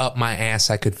far up my ass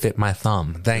I could fit my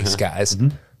thumb. Thanks, guys.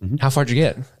 How far did you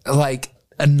get? Like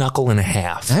a knuckle and a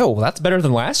half. Oh, well, that's better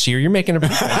than last year. You're making a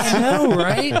I know,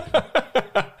 right?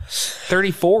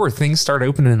 34, things start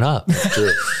opening up.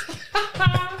 True.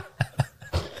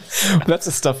 That's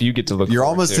the stuff you get to look. You're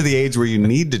almost to the age where you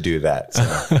need to do that.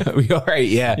 So. We are right,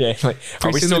 yeah. Yeah. Like,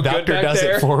 are we still the good doctor back does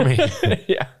there? it for me.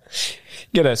 Yeah.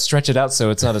 You gotta stretch it out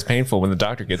so it's not as painful when the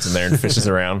doctor gets in there and fishes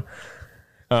around.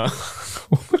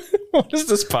 What is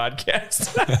this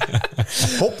podcast?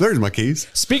 Oh, there's my keys.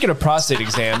 Speaking of prostate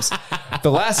exams,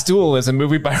 The Last Duel is a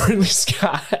movie by Ridley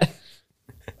Scott.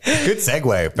 Good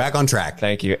segue. Back on track.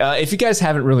 Thank you. If you guys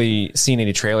haven't really seen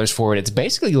any trailers for it, it's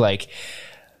basically like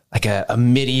a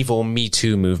medieval Me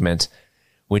Too movement,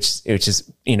 which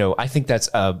is, I think that's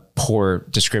a poor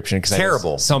description because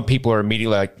terrible. Some people are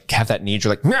immediately like have that need.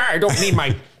 You're like, nah, I don't need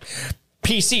my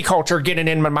PC culture getting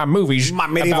in my movies, my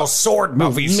medieval sword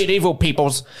movies, medieval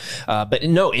peoples. But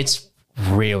no, it's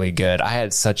really good. I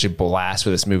had such a blast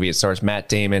with this movie. It stars Matt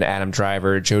Damon, Adam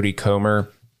Driver, Jodie Comer.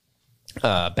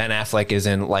 Ben Affleck is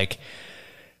in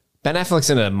Ben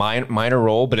Affleck's in a minor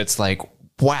role, but it's like,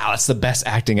 wow, that's the best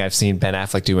acting I've seen Ben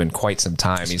Affleck do in quite some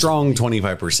time. Strong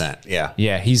 25%. Yeah.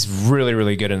 Yeah, he's really,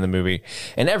 really good in the movie.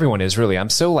 And everyone is really.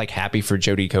 I'm so happy for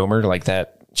Jodie Comer,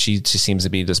 that she seems to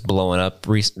be just blowing up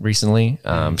recently.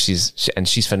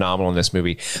 She's phenomenal in this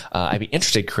movie. I'd be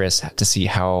interested, Chris, to see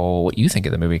what you think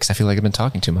of the movie, because I feel like I've been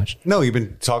talking too much. No, you've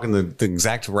been talking the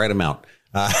exact right amount.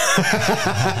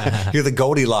 You're the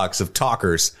Goldilocks of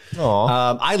talkers.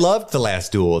 I loved The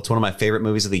Last Duel. It's one of my favorite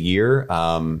movies of the year.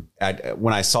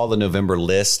 When I saw the November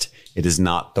list, it is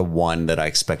not the one that I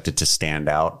expected to stand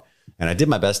out. And I did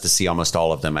my best to see almost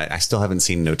all of them. I still haven't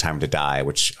seen No Time to Die,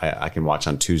 which I can watch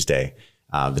on Tuesday.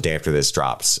 The day after this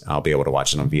drops, I'll be able to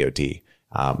watch it on VOD.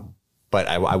 But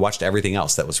I watched everything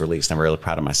else that was released. I'm really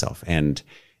proud of myself. And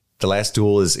The Last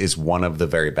Duel is one of the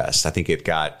very best. I think it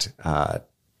got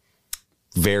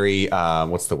very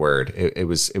what's the word? It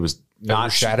was not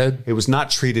overshadowed. It was not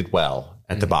treated well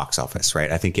at the box office,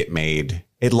 right? I think it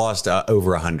lost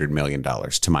over $100 million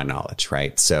to my knowledge,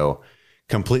 right? So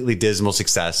completely dismal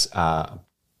success.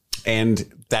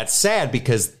 And that's sad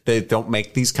because they don't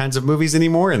make these kinds of movies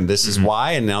anymore. And this is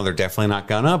why. And now they're definitely not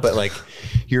gonna. But like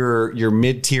your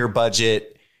mid-tier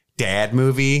budget dad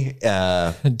movie,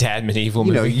 dad medieval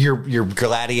movie, your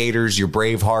Gladiators, your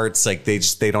Bravehearts, like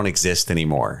they don't exist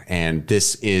anymore. And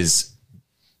this is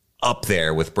up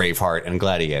there with Braveheart and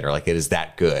Gladiator. Like it is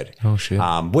that good. Oh shit.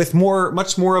 With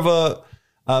much more of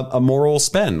a moral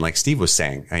spin, like Steve was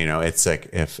saying. It's like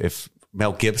if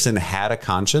Mel Gibson had a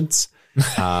conscience,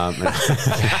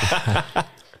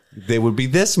 they would be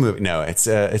this movie. No,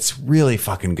 it's really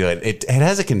fucking good. It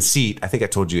has a conceit. I think I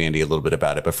told you, Andy, a little bit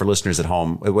about it, but for listeners at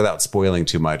home, without spoiling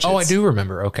too much. I do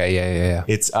remember. Okay, yeah.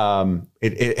 It's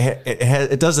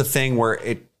it does a thing where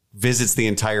it visits the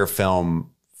entire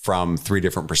film from 3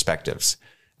 different perspectives.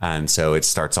 And so it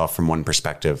starts off from one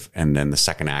perspective, and then the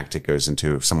second act, it goes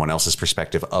into someone else's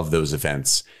perspective of those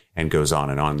events and goes on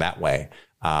and on that way.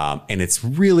 And it's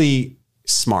really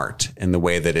smart in the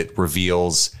way that it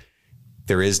reveals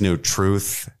there is no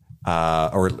truth,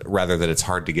 or rather that it's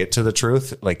hard to get to the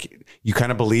truth. Like you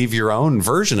kind of believe your own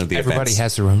version of the Everybody events.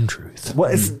 has their own truth.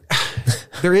 Well,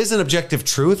 there is an objective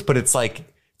truth, but it's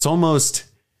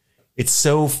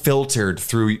so filtered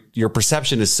through your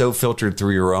perception is so filtered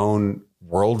through your own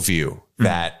worldview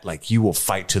that like you will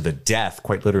fight to the death,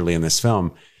 quite literally in this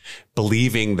film,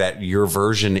 believing that your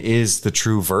version is the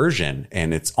true version.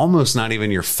 And it's almost not even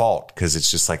your fault because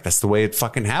it's just like, that's the way it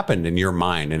fucking happened in your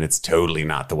mind. And it's totally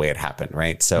not the way it happened.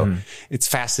 Right. So it's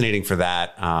fascinating for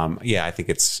that. I think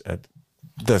it's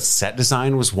the set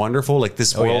design was wonderful. Like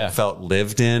this world felt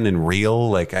lived in and real.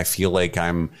 Like I feel like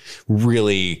I'm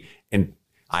really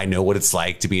I know what it's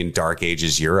like to be in Dark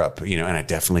Ages Europe, and I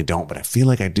definitely don't, but I feel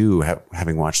like I do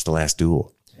having watched The Last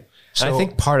Duel. So, I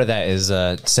think part of that is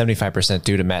 75%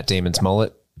 due to Matt Damon's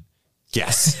mullet.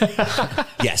 Yes.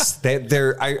 Yes.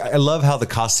 I love how the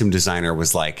costume designer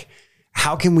was like,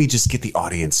 how can we just get the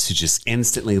audience to just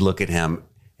instantly look at him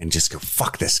and just go,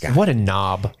 fuck this guy? What a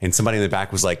knob. And somebody in the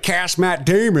back was like, cast Matt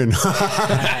Damon.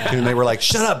 And they were like,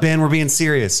 shut up, Ben. We're being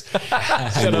serious.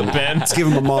 Shut up, Ben. Let's give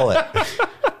him a mullet.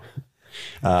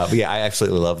 But yeah, I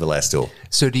absolutely love The Last Duel.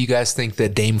 So do you guys think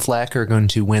that Dame Fleck are going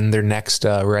to win their next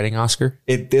writing Oscar?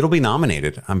 It'll be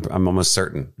nominated. I'm almost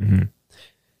certain. Mm-hmm.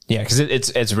 Yeah, because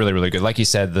it's really, really good. Like you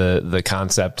said, the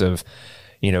concept of,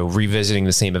 revisiting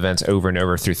the same events over and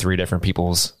over through 3 different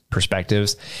people's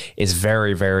perspectives is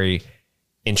very, very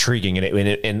intriguing.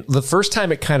 And the first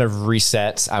time it kind of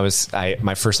resets,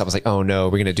 my first thought was like, oh no,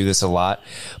 we're going to do this a lot.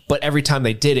 But every time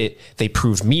they did it, they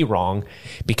proved me wrong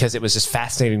because it was just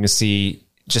fascinating to see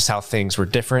just how things were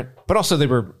different, but also they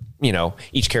were,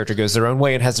 each character goes their own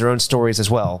way and has their own stories as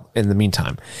well in the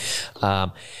meantime.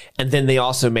 And then they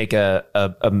also make a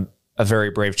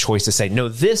very brave choice to say, no,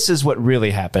 this is what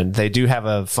really happened. They do have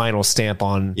a final stamp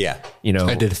on,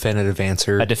 a definitive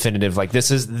answer, a definitive, like this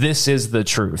is the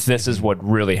truth. This is what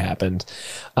really happened.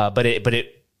 But it's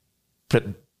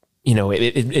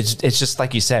just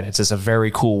like you said, it's just a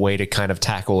very cool way to kind of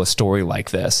tackle a story like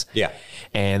this. Yeah.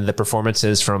 And the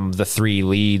performances from the 3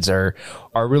 leads are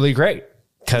really great.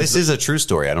 This is a true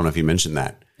story. I don't know if you mentioned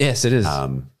that. Yes, it is.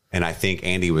 And I think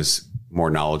Andy was more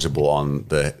knowledgeable on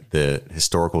the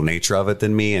historical nature of it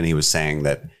than me. And he was saying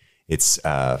that it's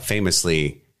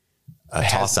famously a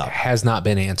toss-up. Has not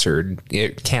been answered.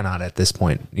 It cannot at this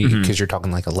point because you're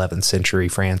talking like 11th century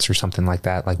France or something like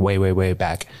that, like way, way, way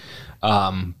back.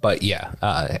 But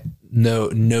yeah,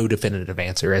 no definitive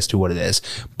answer as to what it is.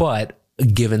 But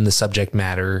given the subject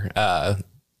matter,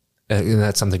 and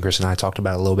that's something Chris and I talked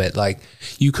about a little bit. Like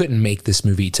you couldn't make this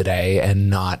movie today and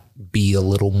not be a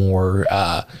little more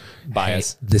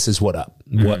biased. Hey, this is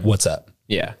what's up.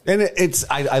 Yeah. And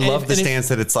I love the stance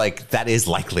that it's like, that is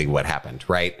likely what happened,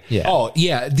 right? Yeah. Oh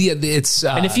yeah, it's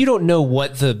And if you don't know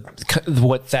what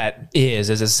that is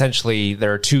essentially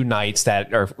there are two knights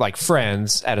that are like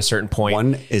friends at a certain point.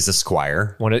 One is a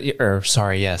squire.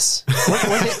 Yes.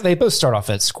 They both start off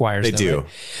as squires. They do. Right?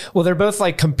 Well, they're both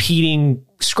like competing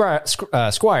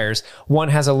squires. One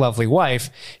has a lovely wife.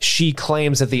 She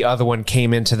claims that the other one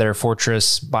came into their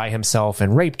fortress by himself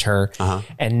and raped her.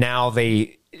 And now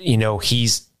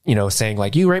he's, saying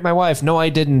like, you raped my wife. No, I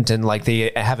didn't. And like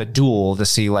they have a duel to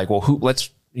see like, well,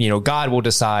 God will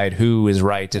decide who is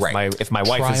right if my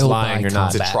wife is lying or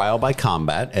not. It's a trial by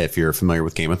combat. If you're familiar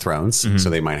with Game of Thrones, so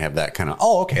they might have that kind of.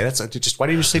 Oh, okay. That's just why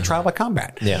didn't you say trial by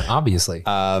combat? Yeah, obviously.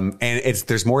 And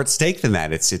there's more at stake than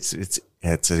that.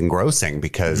 It's engrossing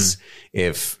because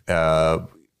if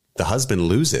the husband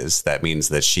loses, that means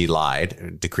that she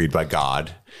lied, decreed by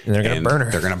God. And they're going to burn her.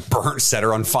 They're going to set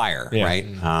her on fire, right?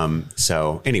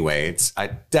 So anyway, I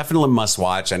definitely must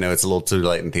watch. I know it's a little too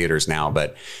late in theaters now,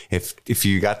 but if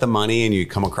you got the money and you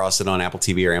come across it on Apple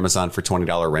TV or Amazon for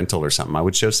 $20 rental or something, I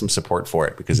would show some support for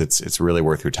it because it's really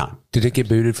worth your time. Did it get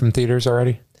booted from theaters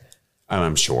already?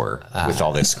 I'm sure with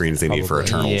all the screens they need for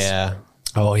Eternals. Yeah.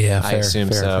 Oh yeah, I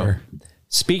assume so. Fair.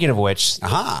 Speaking of which,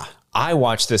 I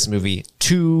watched this movie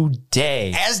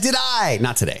today. As did I.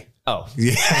 Not today. Oh.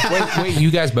 Yeah. Wait,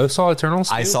 you guys both saw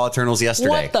Eternals? I saw Eternals yesterday.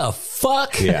 What the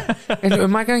fuck? Yeah. And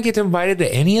am I going to get invited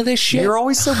to any of this shit? You're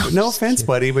always no offense,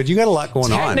 buddy, but you got a lot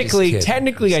going on.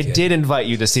 Technically, I did invite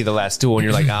you to see The Last Duel, and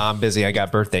you're like, I'm busy. I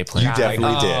got birthday plans. You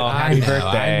definitely did. Happy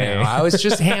birthday. I know. I was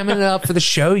just hamming it up for the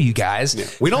show, you guys. Yeah.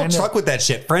 We don't truck with that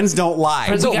shit. Friends don't lie.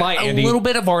 Friends don't lie, Andy. A little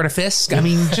bit of artifice. I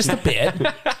mean, just a bit.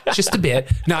 Just a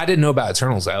bit. No, I didn't know about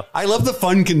Eternals, though. I love the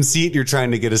fun conceit you're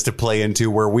trying to get us to play into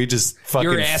where we just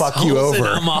fucking fuck you over.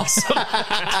 I'm awesome.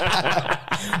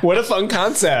 What a fun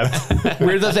concept.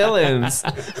 We're the villains.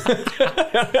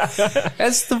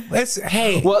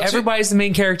 Everybody's the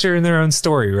main character in their own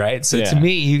story, right? So to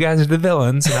me, you guys are the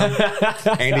villains.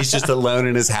 Andy's just alone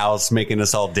in his house making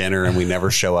us all dinner and we never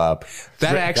show up.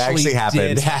 That actually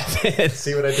happened. did happen.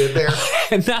 See what I did there?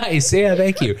 Nice. Yeah,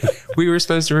 thank you. We were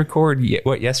supposed to record,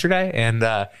 yesterday? And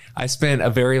I spent a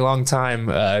very long time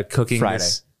cooking Friday.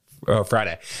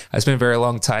 I spent a very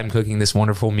long time cooking this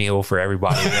wonderful meal for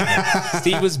everybody.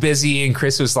 Steve was busy and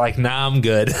Chris was like, nah, I'm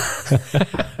good.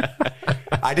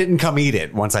 I didn't come eat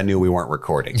it once I knew we weren't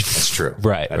recording. That's true.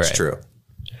 That's true.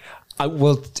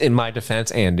 Well, in my defense,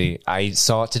 Andy, I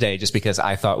saw it today just because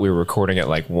I thought we were recording at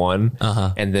like 1.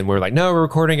 And then we were like, no, we're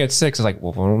recording at 6. I was like,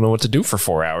 well, I don't know what to do for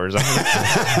 4 hours.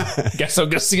 Guess I'll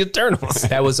go see Eternals.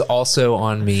 That was also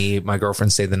on me. My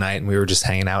girlfriend stayed the night and we were just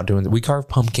hanging out we carved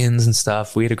pumpkins and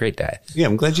stuff. We had a great day. Yeah,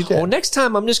 I'm glad you did. Well, next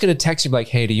time I'm just going to text you like,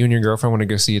 hey, do you and your girlfriend want to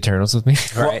go see Eternals with me?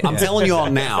 Well, I'm telling you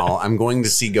all now, I'm going to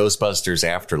see Ghostbusters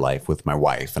Afterlife with my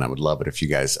wife, and I would love it if you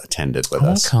guys attended with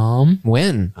us. Come.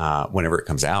 When? Whenever it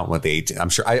comes out. I'm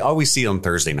sure I always see it on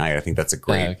Thursday night. I think that's a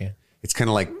great. It's kind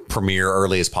of like premiere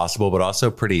early as possible, but also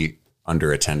pretty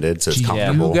underattended, so it's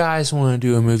comfortable. You guys want to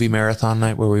do a movie marathon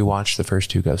night where we watch the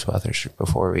first 2 Ghostbusters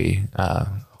before we?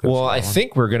 Well, I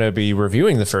think we're going to be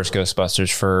reviewing the first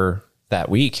Ghostbusters for that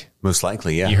week. Most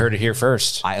likely, yeah. You heard it here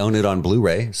first. I own it on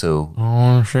Blu-ray, so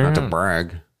sure. Not to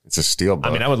brag. It's a steel book. I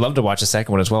mean, I would love to watch the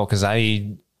second one as well because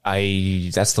I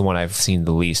that's the one I've seen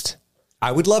the least.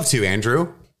 I would love to,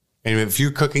 Andrew. And if you're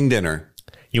cooking dinner.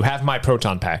 You have my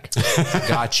proton pack.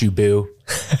 Got you, boo.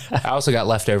 I also got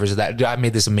leftovers of that. I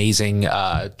made this amazing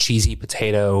cheesy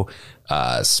potato,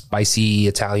 spicy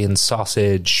Italian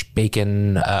sausage,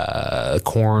 bacon,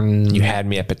 corn. You had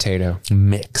me at potato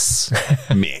mix.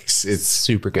 It's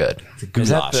super good. Is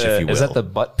that the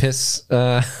butt piss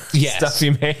stuff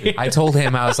you made? I told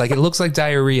him, I was like, it looks like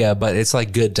diarrhea, but it's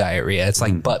like good diarrhea. It's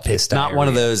like butt piss diarrhea. Not one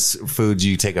of those foods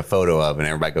you take a photo of and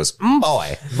everybody goes,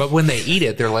 boy. But when they eat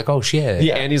it, they're like, oh shit.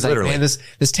 Yeah, and he's like, man,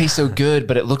 this tastes so good,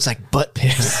 but it looks like butt piss.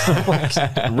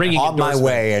 Ringing on my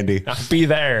way, Andy. I'll be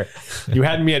there. You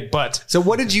had me at butt. So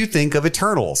what did you think of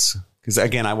Eternals? Because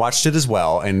again, I watched it as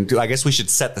well, and I guess we should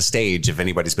set the stage if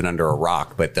anybody's been under a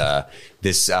rock. But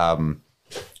this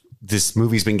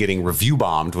movie's been getting review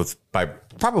bombed by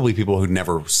probably people who've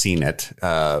never seen it,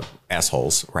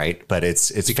 assholes, right? But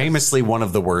it's famously one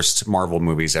of the worst Marvel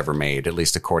movies ever made, at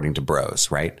least according to bros,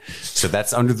 right? So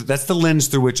that's the lens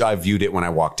through which I viewed it when I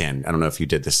walked in. I don't know if you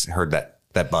heard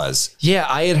that buzz. Yeah,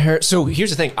 I had heard. So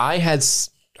here's the thing: I had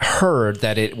heard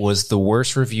that it was the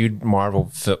worst reviewed Marvel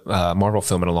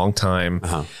film in a long time.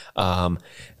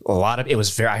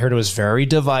 I heard it was very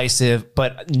divisive,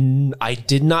 but I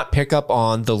did not pick up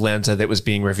on the lens that it was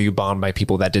being review bombed by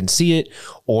people that didn't see it,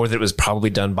 or that it was probably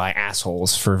done by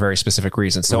assholes for very specific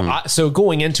reasons. So, so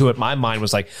going into it, my mind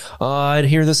was like, I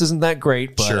hear this isn't that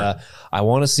great, but I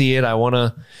want to see it. I want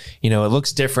to, it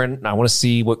looks different. I want to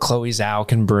see what Chloe Zhao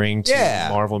can bring to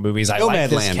Marvel movies. I like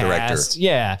this cast. Director.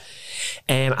 Yeah.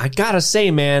 And I gotta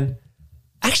say, man,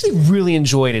 I actually really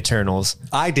enjoyed Eternals.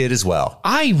 I did as well.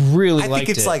 I really liked it. I think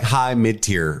it's like high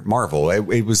mid-tier Marvel.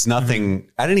 It was nothing.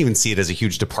 I didn't even see it as a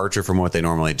huge departure from what they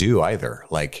normally do either.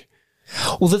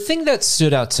 Well, the thing that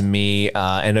stood out to me,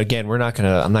 and again, I'm not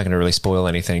gonna really spoil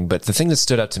anything, but the thing that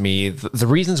stood out to me, the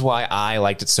reasons why I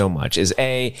liked it so much is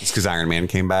it's because Iron Man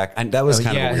came back, and that was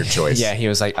kind of a weird choice. Yeah, he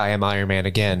was like, I am Iron Man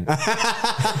again.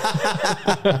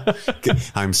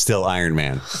 I'm still Iron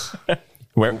Man.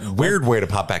 Weird way to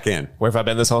pop back in. Where have I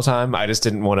been this whole time? I just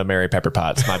didn't want to marry Pepper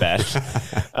Potts. My bad.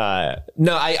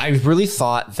 No, I really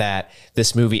thought that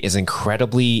this movie is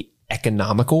incredibly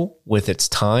economical with its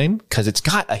time, because it's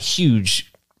got a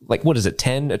huge, what is it,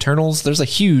 10 Eternals? There's a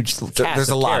huge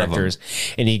cast of characters,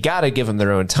 and you got to give them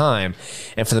their own time.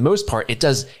 And for the most part,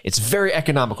 it's very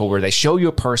economical, where they show you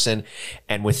a person,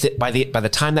 and with it, by the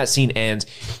time that scene ends,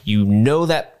 you know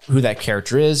who that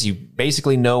character is. You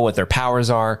basically know what their powers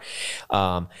are.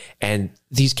 And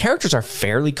these characters are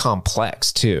fairly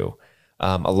complex too.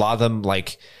 A lot of them,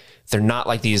 they're not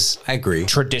like these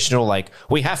traditional,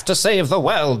 we have to save the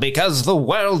world because the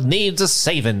world needs a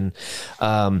saving.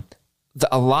 A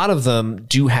lot of them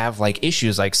do have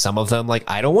issues. Some of them,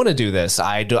 I don't want to do this.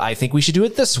 I think we should do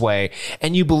it this way.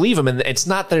 And you believe them. And it's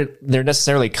not that they're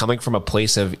necessarily coming from a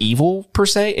place of evil per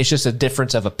se. It's just a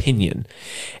difference of opinion.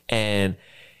 And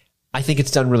I think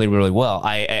it's done really, really well.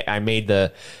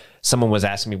 Someone was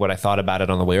asking me what I thought about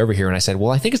it on the way over here, and I said, well,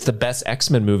 I think it's the best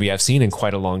X-Men movie I've seen in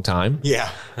quite a long time.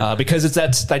 Yeah. Because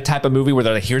it's that type of movie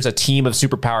where here's a team of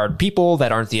superpowered people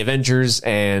that aren't the Avengers,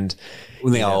 and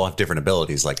they all have different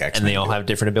abilities like X-Men. And they all have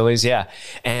different abilities, yeah.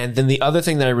 And then the other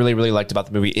thing that I really, really liked about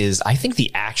the movie is I think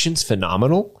the action's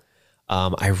phenomenal.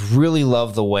 I really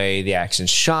love the way the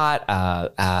action's shot,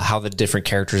 how the different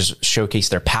characters showcase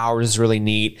their powers is really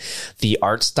neat. The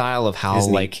art style of how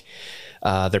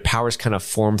their powers kind of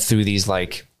form through these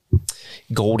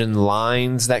golden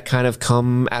lines that kind of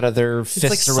come out of their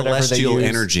fists or whatever they use. Celestial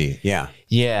energy. Yeah.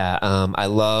 Yeah. I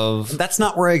love. That's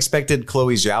not where I expected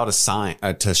Chloe Zhao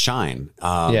to shine.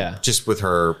 Just with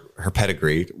her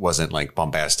pedigree, it wasn't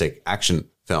bombastic action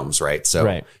films, right?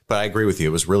 So, but I agree with you.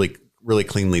 It was really, really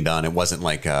cleanly done. It wasn't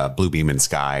like Blue Beam in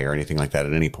Sky or anything like that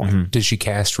at any point. Mm-hmm. Did she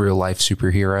cast real life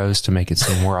superheroes to make it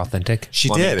seem more authentic? She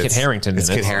did. Kit Harington. It's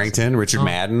Kit Harington, Richard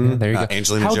Madden, there you go.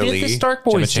 Angelina Jolie. How did the Stark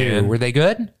Boys do? Were they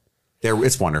good?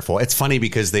 It's wonderful. It's funny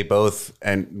because they both,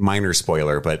 and minor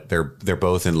spoiler, but they're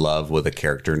both in love with a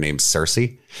character named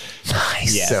Cersei.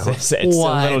 Nice. Yes, so it's a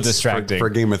little distracting for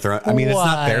Game of Thrones. I mean, it's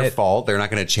not their fault. They're not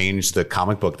going to change the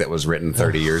comic book that was written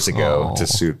 30 years ago to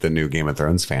suit the new Game of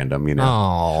Thrones fandom.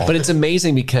 But it's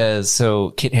amazing because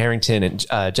Kit Harington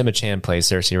and Gemma Chan plays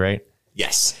Cersei, right?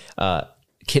 Yes.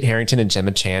 Kit Harington and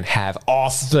Gemma Chan have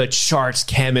off the charts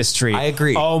chemistry. I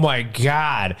agree. Oh my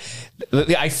God.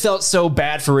 I felt so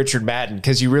bad for Richard Madden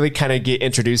because you really kind of get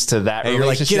introduced to that relationship. You're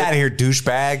like, get out of here,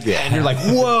 douchebag. Yeah. And you're like,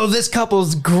 whoa, this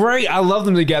couple's great. I love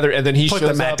them together. And then he put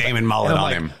shows the Matt Damon mullet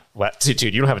on him. What? Dude,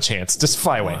 you don't have a chance. Just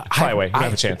fly away. Fly away. You don't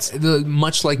have a chance.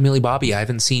 Much like Millie Bobby, I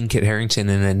haven't seen Kit Harington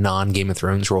in a non-Game of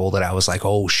Thrones role that I was like,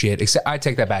 oh shit. Except I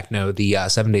take that back. No, the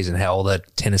 7 Days in Hell, the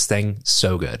tennis thing,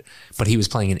 so good. But he was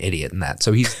playing an idiot in that.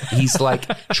 So he's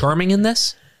charming in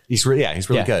this. He's really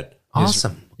good.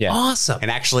 Awesome. Awesome. And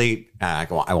actually, I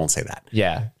won't say that.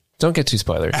 Yeah. Don't get too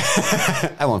spoilery.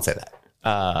 I won't say that.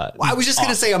 I was just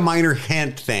going to say a minor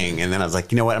hint thing, and then I was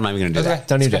like, you know what? I'm not even going to do that.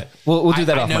 Don't even do it. We'll do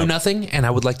that off. I know nothing, and I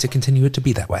would like to continue it to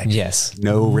be that way. Yes.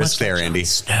 No risk there, Andy.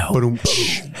 No.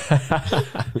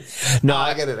 No,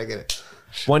 I get it.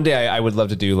 One day I would love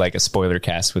to do a spoiler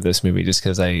cast with this movie just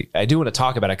because I do want to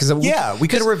talk about it. We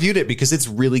could have reviewed it because it's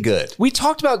really good. We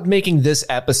talked about making this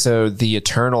episode the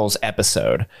Eternals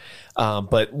episode.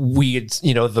 But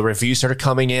the reviews started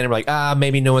coming in and we're like,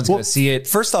 maybe no one's going to see it.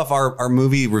 First off, our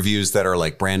movie reviews that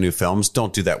are brand new films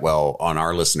don't do that well on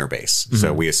our listener base. Mm-hmm.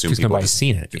 So we assume people just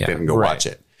seen it. Didn't go watch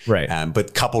it. Right.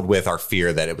 But coupled with our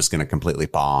fear that it was going to completely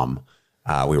bomb,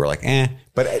 we were like,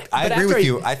 But I agree with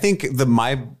you. I think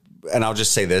and I'll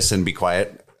just say this and be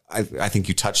quiet. I think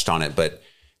you touched on it, but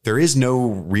there is no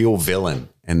real villain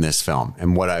in this film.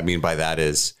 And what I mean by that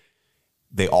is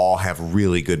they all have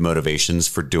really good motivations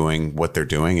for doing what they're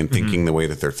doing and thinking the way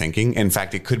that they're thinking. In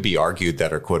fact, it could be argued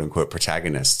that our quote unquote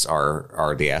protagonists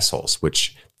are the assholes,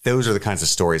 which those are the kinds of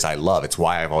stories I love. It's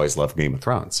why I've always loved Game of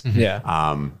Thrones.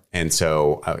 Yeah. And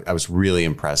so I was really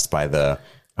impressed by the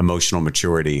emotional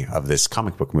maturity of this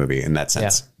comic book movie in that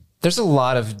sense. There's a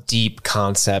lot of deep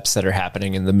concepts that are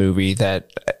happening in the movie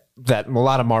that a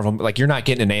lot of Marvel, like you're not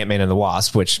getting an Ant-Man and the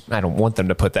Wasp, which I don't want them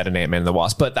to put that in Ant-Man and the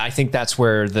Wasp, but I think that's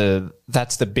where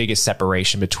that's the biggest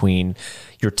separation between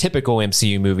your typical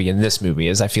MCU movie and this movie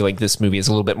is I feel like this movie is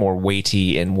a little bit more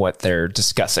weighty in what they're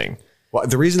discussing. Well,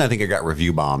 the reason I think I got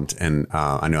review bombed, and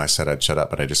I know I said I'd shut up,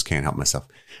 but I just can't help myself.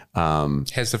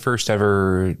 Has the first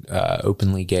ever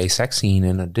openly gay sex scene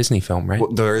in a Disney film, right?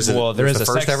 Well, there is a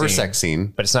first ever sex scene,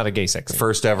 but it's not a gay sex scene.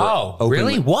 First ever. Oh,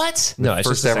 really? What? No, it's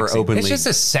first just a ever sex scene. openly. It's just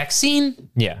a sex scene?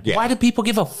 Yeah. Why do people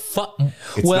give a fuck?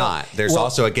 It's not. There's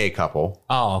also a gay couple.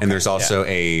 Oh, okay. And there's also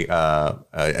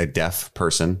a deaf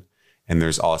person. And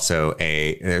there's also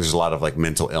there's a lot of like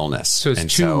mental illness. So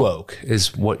it's too woke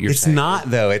is what you're it's saying. It's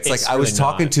not though. It's like I was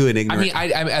talking to an ignorant.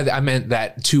 I meant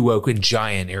that too woke in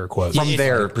giant air quotes. From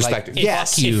their perspective. Like,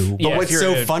 yes. Fuck you. But what's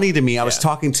so funny to me, I was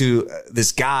talking to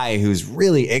this guy who's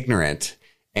really ignorant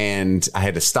and I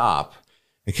had to stop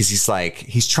because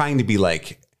he's trying to be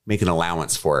like, make an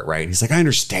allowance for it, right? He's like, I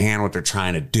understand what they're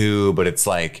trying to do, but it's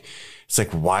like,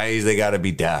 why do they got to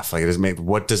be deaf? Like,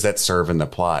 what does that serve in the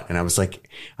plot? And I was like,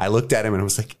 I looked at him and I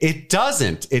was like, it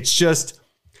doesn't. It's just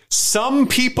some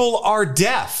people are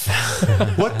deaf.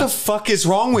 What the fuck is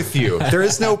wrong with you? There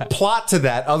is no plot to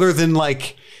that other than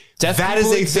like, deaf that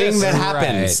is a thing that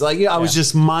happens. Right. Like, I was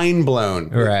just mind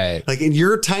blown. Right. Like,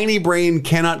 your tiny brain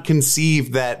cannot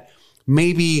conceive that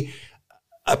maybe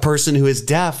a person who is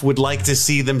deaf would like to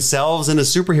see themselves in a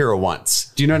superhero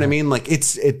once. Do you know what I mean? Like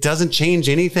it doesn't change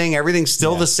anything. Everything's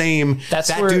still the same. That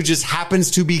dude just happens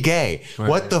to be gay. Right.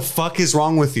 What the fuck is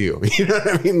wrong with you? You know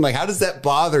what I mean? Like, how does that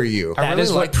bother you? That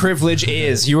is what privilege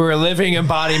is. You are a living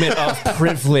embodiment of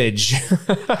privilege.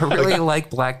 I really like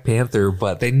Black Panther,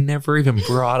 but they never even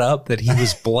brought up that he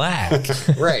was black.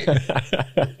 Right.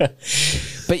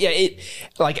 But yeah,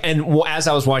 as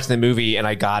I was watching the movie and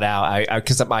I got out, I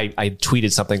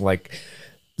tweeted something like,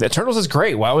 "The Eternals is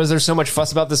great. Why was there so much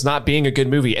fuss about this not being a good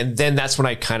movie?" And then that's when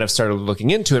I kind of started looking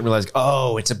into it and realized,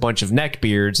 oh, it's a bunch of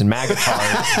neckbeards and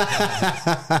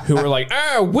magatards who were like,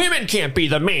 "Oh, women can't be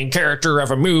the main character of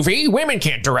a movie. Women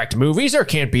can't direct movies. There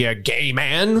can't be a gay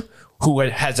man who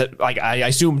has I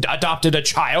assumed adopted a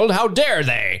child. How dare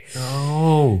they?"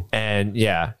 Oh, and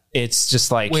yeah. It's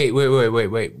just like... Wait.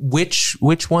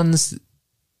 Which one's...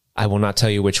 I will not tell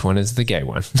you which one is the gay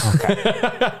one.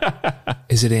 Okay.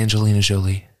 Is it Angelina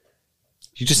Jolie?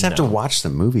 You just have to watch the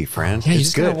movie, friend. Yeah,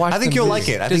 it's good. I think you'll like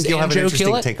it. I think you'll have an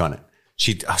interesting take on it.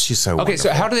 She's so okay, wonderful.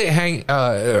 so how did it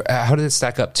how did it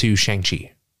stack up to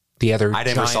Shang-Chi? The other I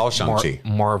never saw Shang-Chi.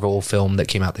 Marvel film that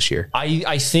came out this year.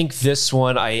 I think this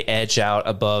one I edge out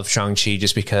above Shang-Chi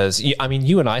just because, I mean,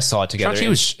 you and I saw it together. Shang-Chi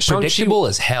was predictable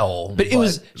as hell. But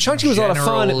Shang-Chi was a lot of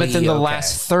fun, but then the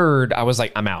last third, I was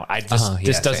like, I'm out.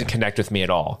 This doesn't connect with me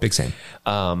at all. Big same.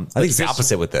 I think it's the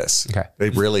opposite with this. Okay. They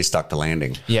really stuck the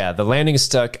landing. Yeah, the landing is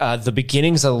stuck. The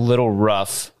beginning's a little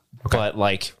rough, but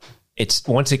like... It's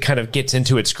once it kind of gets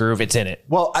into its groove, it's in it.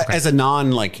 Well, as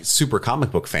a super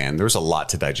comic book fan, there's a lot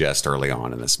to digest early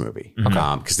on in this movie.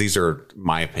 Because these are,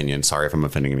 my opinion, sorry if I'm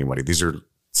offending anybody, these are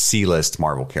C-list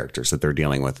Marvel characters that they're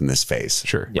dealing with in this phase.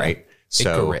 Sure. Right? Yeah.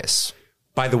 So, Icarus.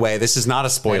 By the way, this is not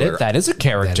a spoiler. That is a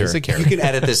character. You can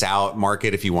edit this out, mark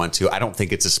it if you want to. I don't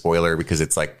think it's a spoiler because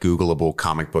it's like Googleable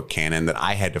comic book canon that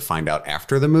I had to find out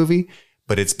after the movie.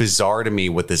 But it's bizarre to me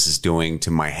what this is doing to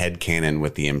my head canon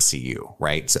with the MCU,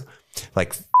 right? So,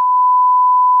 like,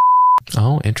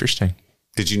 oh, interesting.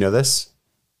 Did you know this?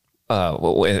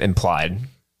 Well, implied.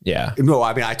 Yeah. No,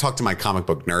 I mean, I talked to my comic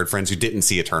book nerd friends who didn't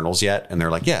see Eternals yet, and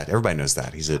they're like, yeah, everybody knows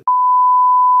that. He's a...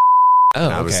 Oh,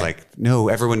 and I was like, no,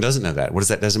 everyone doesn't know that. What is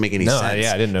that? Doesn't make any sense.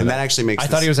 Yeah, I didn't know and that. That actually makes I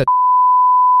thought he was a...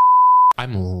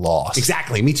 I'm lost.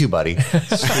 Exactly. Me too, buddy.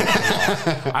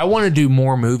 I want to do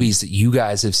more movies that you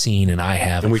guys have seen and I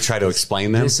haven't. And we try to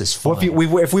explain them. This is fun.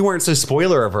 Well, if we weren't so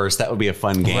spoiler averse, that would be a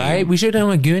fun game. Right? We should have done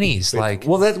with Goonies.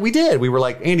 We did. We were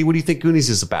like, Andy, what do you think Goonies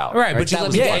is about? Right, but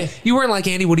you weren't like,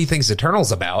 Andy, what do you think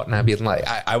Eternal's about? And I'd be like,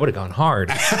 I would have gone hard.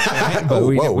 Right? But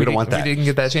we don't want that. We didn't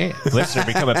get that chance. Listener,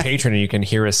 become a patron and you can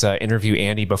hear us interview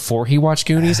Andy before he watched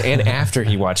Goonies and after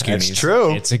he watched Goonies. That's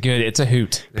true. It's a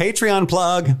hoot. Patreon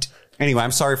plug. Anyway,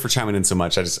 I'm sorry for chiming in so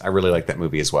much. I really like that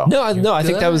movie as well. No, I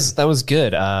think that was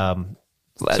good.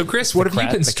 So, Chris, what have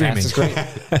you been streaming?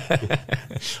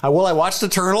 I watched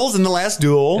Eternals and The Last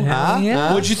Duel.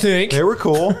 Yeah. What'd you think? They were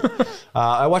cool.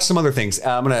 I watched some other things.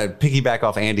 I'm going to piggyback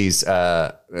off Andy's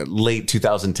late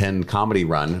 2010 comedy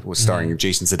run, was starring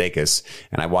Jason Sudeikis,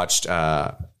 and I watched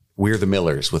We're the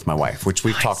Millers with my wife, which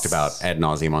we've talked about ad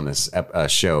nauseum on this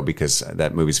show because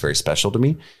that movie's very special to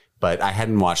me. But I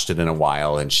hadn't watched it in a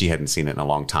while, and she hadn't seen it in a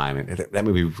long time. And that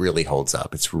movie really holds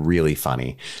up. It's really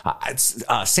funny.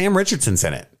 Sam Richardson's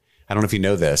in it. I don't know if you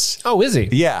know this. Oh, is he?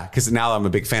 Yeah, because now I'm a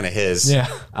big fan of his.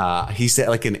 Yeah. He's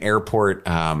like an airport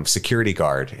security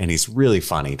guard, and he's really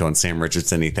funny doing Sam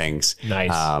Richardson-y things.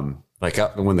 Nice. Like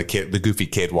when the goofy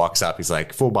kid walks up, he's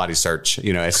like full body search.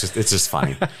 You know, it's just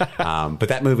funny. But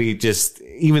that movie just,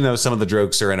 even though some of the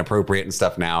jokes are inappropriate and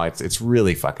stuff now, it's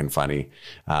really fucking funny.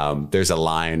 There's a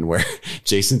line where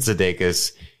Jason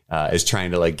Sudeikis is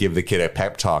trying to like give the kid a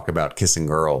pep talk about kissing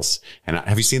girls. And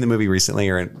have you seen the movie recently,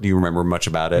 or do you remember much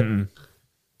about it? Mm-hmm.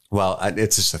 Well,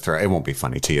 it's just a throw. It won't be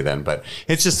funny to you then, but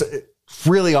it's just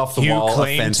really off the wall. You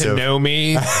claim offensive. to know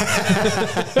me.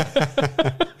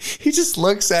 He just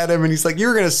looks at him and he's like, "You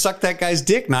were going to suck that guy's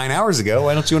dick 9 hours ago.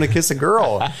 Why don't you want to kiss a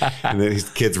girl?" And then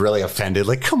the kid's really offended.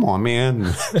 Like, come on,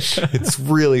 man. It's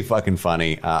really fucking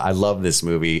funny. I love this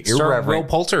movie. Starring Will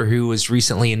Poulter, who was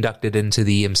recently inducted into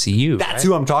the MCU. That's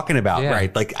who I'm talking about,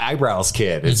 right? Like Eyebrows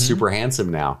Kid is super handsome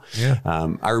now. Yeah.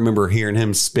 I remember hearing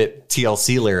him spit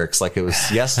TLC lyrics like it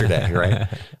was yesterday,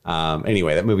 right?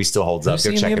 Anyway, that movie still holds up.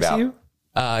 Go check it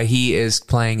out. He is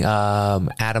playing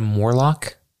Adam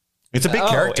Warlock. It's a big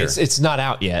character. It's not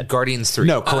out yet. Guardians 3.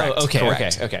 No, correct.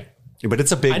 Okay. But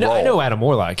it's a big role. I know Adam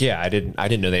Warlock. Yeah, I didn't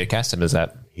know they had cast him as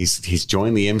that. He's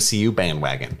joined the MCU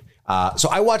bandwagon. So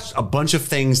I watched a bunch of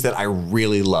things that I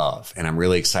really love, and I'm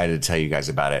really excited to tell you guys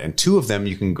about it. And two of them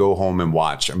you can go home and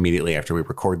watch immediately after we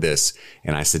record this,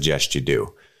 and I suggest you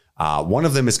do. One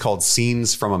of them is called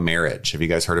Scenes from a Marriage. Have you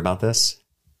guys heard about this?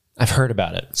 I've heard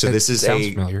about it. So this is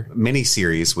a mini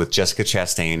series with Jessica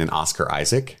Chastain and Oscar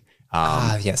Isaac.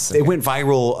 Yes. It went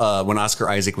viral when Oscar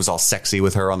Isaac was all sexy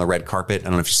with her on the red carpet. I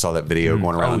don't know if you saw that video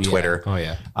going around on Twitter. Oh,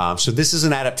 yeah. So this is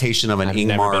an adaptation of an Ingmar.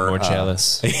 Never been more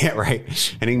jealous. Yeah, right.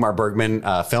 An Ingmar Bergman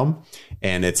film.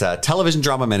 And it's a television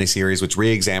drama miniseries which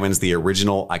re-examines the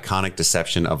original iconic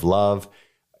deception of love.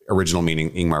 Original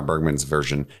meaning Ingmar Bergman's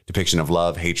version, depiction of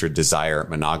love, hatred, desire,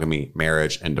 monogamy,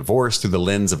 marriage, and divorce through the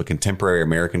lens of a contemporary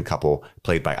American couple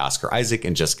played by Oscar Isaac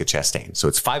and Jessica Chastain. So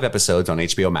it's 5 episodes on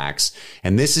HBO Max.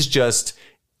 And this is just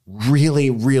really,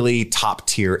 really top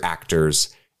tier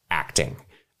actors acting.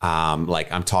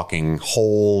 Like I'm talking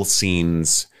whole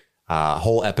scenes,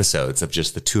 whole episodes of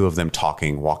just the two of them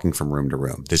talking, walking from room to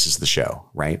room. This is the show,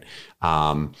 right?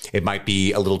 It might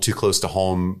be a little too close to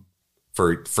home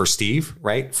for Steve,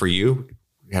 right? For you,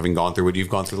 having gone through what you've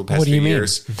gone through the past few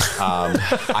years.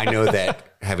 I know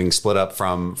that having split up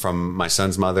from my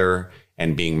son's mother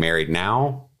and being married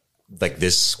now, like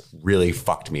this really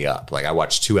fucked me up. Like I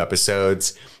watched 2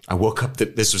 episodes. I woke up,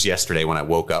 this was yesterday when I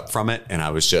woke up from it, and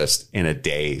I was just in a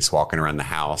daze walking around the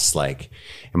house. Like,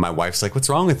 and my wife's like, "What's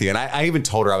wrong with you?" And I even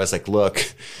told her, I was like,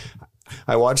 "Look,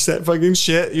 I watch that fucking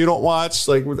shit you don't watch,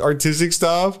 like with artistic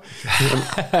stuff.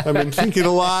 I've been thinking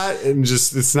a lot, and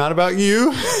just it's not about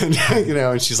you." And,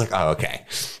 and she's like, "Oh, okay."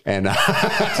 And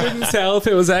couldn't tell if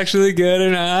it was actually good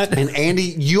or not. And Andy,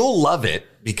 you'll love it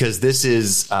because this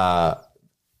is the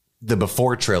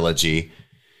Before trilogy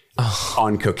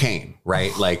on cocaine,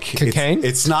 right? Like cocaine.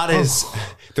 It's not as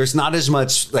there's not as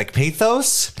much like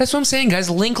pathos. That's what I'm saying, guys.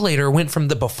 Linklater went from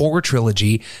the Before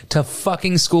trilogy to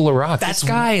fucking School of Rock. This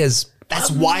guy is. That's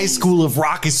why School of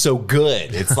Rock is so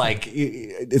good. It's like,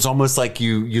 it's almost like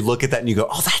you look at that and you go,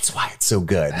 "Oh, that's why it's so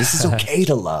good. This is okay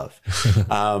to love."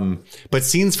 But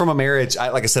Scenes from a Marriage,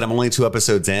 like I said, I'm only 2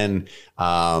 episodes in,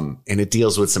 and it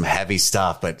deals with some heavy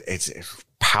stuff, but it's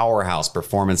powerhouse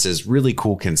performances, really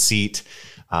cool conceit.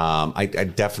 I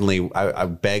definitely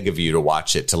beg of you to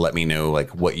watch it to let me know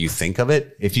like what you think of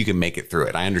it. If you can make it through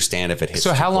it, I understand if it hits.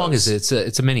 So how long is it?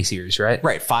 It's a mini series, right?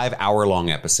 Right. 5-hour-long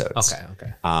episodes.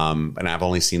 Okay. And I've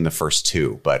only seen the first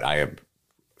 2, but I am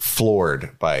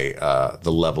floored by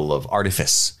the level of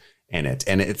artifice in it.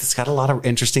 And it's got a lot of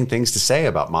interesting things to say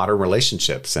about modern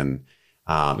relationships. And,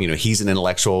 he's an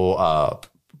intellectual,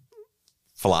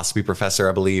 philosophy professor,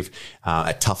 I believe,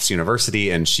 at Tufts University.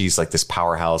 And she's like this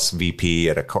powerhouse VP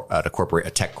at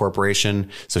a tech corporation.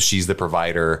 So she's the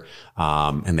provider.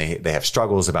 And they have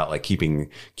struggles about like keeping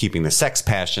the sex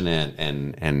passionate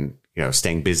and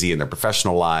staying busy in their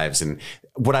professional lives. And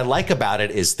what I like about it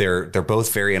is they're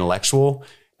both very intellectual.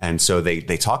 And so they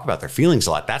talk about their feelings a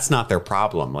lot. That's not their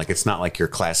problem. Like, it's not like your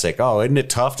classic, "Oh, isn't it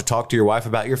tough to talk to your wife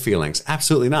about your feelings?"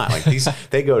 Absolutely not. Like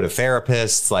they go to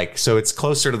therapists. Like, so it's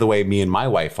closer to the way me and my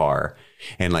wife are.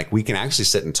 And like, we can actually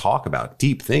sit and talk about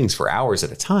deep things for hours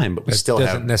at a time, but we still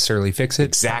doesn't necessarily fix it.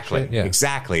 Exactly. Yeah.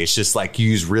 Exactly. It's just like, you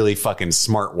use really fucking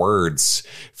smart words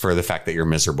for the fact that you're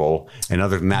miserable. And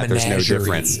other than that, there's no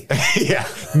difference. Yeah.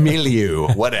 Milieu,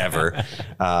 whatever.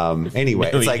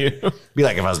 Anyway, it's like, be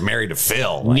like if I was married to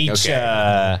Phil. Like, Nietzsche.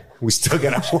 okay, we still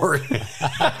got to work.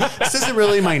 This isn't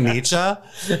really my Nietzsche.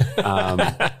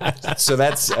 So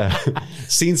that's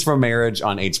Scenes from Marriage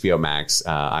on HBO Max.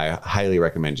 I highly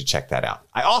recommend you check that out.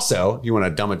 I also, if you want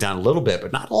to dumb it down a little bit,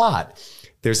 but not a lot,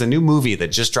 there's a new movie that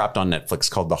just dropped on Netflix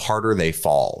called The Harder They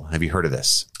Fall. Have you heard of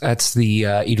this? That's the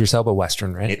Idris Elba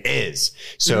Western, right? It is.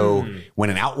 So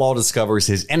when an outlaw discovers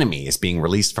his enemy is being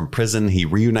released from prison, he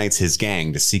reunites his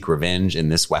gang to seek revenge in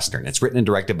this Western. It's written and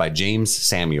directed by James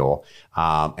Samuel.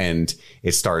 And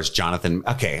it stars Jonathan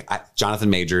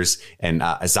Majors and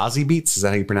Azazie Beetz. Is that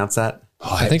how you pronounce that?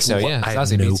 I think so, yeah. I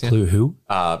have no clue who.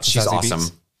 She's Azazie awesome.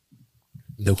 Beetz?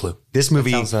 No clue. This movie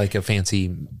Sounds like a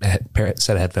fancy set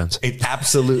of headphones. It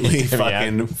absolutely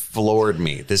fucking floored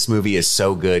me. This movie is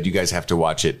so good. You guys have to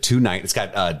watch it tonight. It's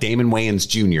got Damon Wayans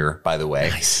Jr., by the way.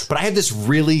 Nice. But I had this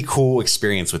really cool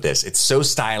experience with this. It's so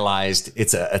stylized.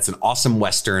 It's an awesome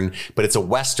Western, but it's a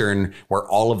Western where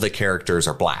all of the characters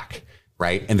are black.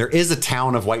 Right. And there is a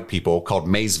town of white people called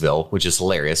Maysville, which is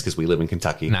hilarious because we live in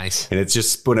Kentucky. Nice. And it's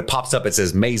just when it pops up, it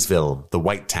says Maysville, the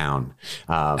white town.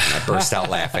 And I burst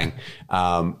out laughing.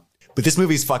 But this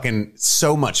movie's fucking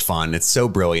so much fun. It's so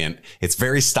brilliant. It's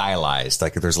very stylized.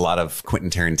 Like, there's a lot of Quentin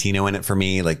Tarantino in it for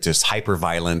me, like just hyper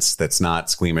violence that's not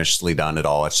squeamishly done at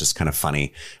all. It's just kind of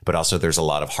funny, but also there's a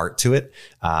lot of heart to it.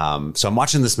 So I'm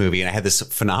watching this movie and I had this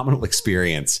phenomenal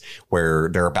experience where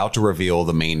they're about to reveal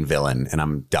the main villain and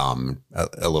I'm dumb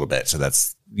a little bit. So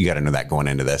you got to know that going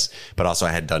into this. But also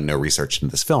I had done no research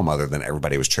into this film other than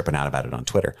everybody was tripping out about it on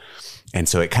Twitter. And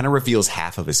so it kind of reveals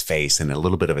half of his face and a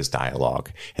little bit of his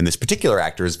dialogue. And this particular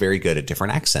actor is very good at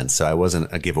different accents. So I wasn't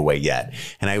a giveaway yet.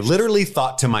 And I literally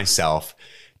thought to myself,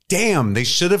 damn, they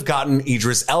should have gotten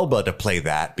Idris Elba to play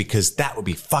that because that would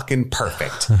be fucking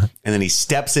perfect. And then he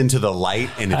steps into the light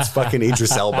and it's fucking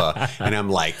Idris Elba. And I'm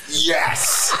like,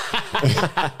 yes.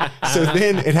 So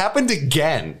then it happened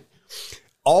again.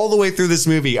 All the way through this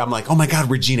movie, I'm like, oh my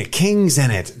God, Regina King's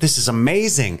in it. This is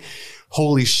amazing.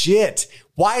 Holy shit.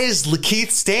 Why is Lakeith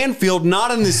Stanfield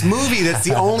not in this movie? That's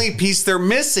the only piece they're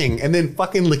missing. And then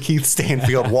fucking Lakeith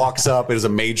Stanfield walks up as a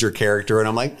major character. And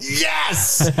I'm like,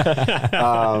 yes.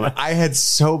 I had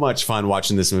so much fun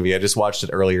watching this movie. I just watched it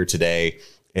earlier today.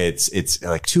 It's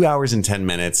like 2 hours and 10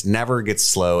 minutes, never gets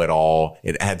slow at all.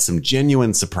 It had some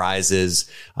genuine surprises.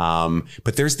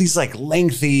 But there's these like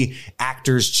lengthy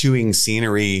actors chewing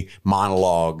scenery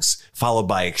monologues followed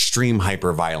by extreme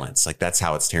hyper violence. Like, that's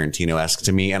how it's Tarantino-esque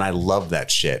to me. And I love that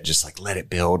shit. Just like, let it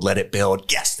build, let it build.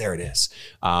 Yes, there it is.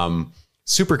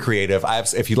 Super creative.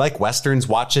 If you like Westerns,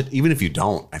 watch it. Even if you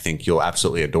don't, I think you'll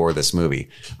absolutely adore this movie.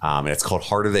 And it's called The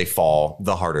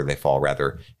Harder They Fall,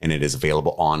 rather. And it is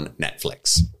available on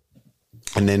Netflix.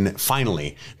 And then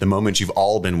finally, the moment you've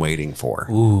all been waiting for.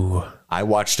 Ooh. I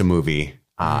watched a movie.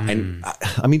 And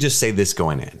let me just say this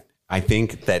going in. I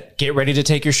think that... Get ready to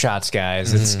take your shots,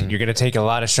 guys. You're going to take a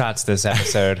lot of shots this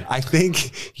episode. I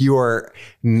think you are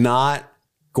not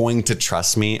going to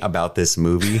trust me about this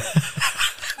movie.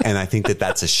 And I think that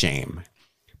that's a shame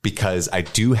because I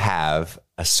do have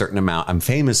a certain amount, I'm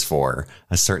famous for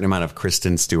a certain amount of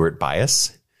Kristen Stewart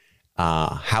bias.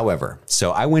 However,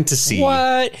 so I went to see...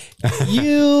 What?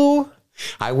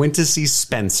 I went to see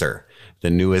Spencer,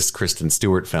 the newest Kristen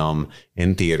Stewart film,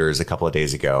 in theaters a couple of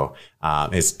days ago.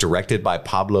 It's directed by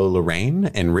Pablo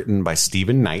Larraín and written by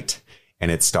Stephen Knight.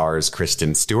 And it stars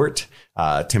Kristen Stewart,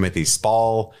 Timothy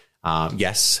Spall.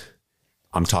 Yes,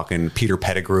 I'm talking Peter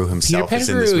Pettigrew himself is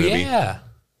in this movie. Yeah.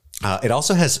 It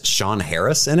also has Sean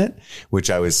Harris in it, which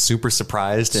I was super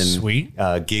surprised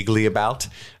and giggly about.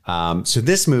 So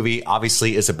this movie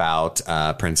obviously is about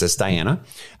Princess Diana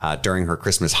during her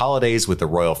Christmas holidays with the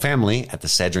royal family at the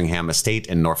Sandringham estate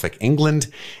in Norfolk,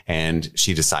 England. And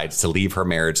she decides to leave her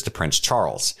marriage to Prince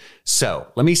Charles.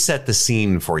 So let me set the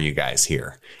scene for you guys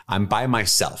here. I'm by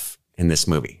myself in this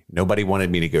movie. Nobody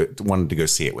wanted to go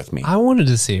see it with me. I wanted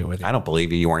to see it with you. I don't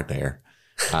believe you. You weren't there.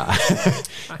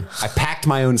 I packed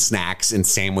my own snacks in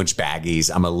sandwich baggies.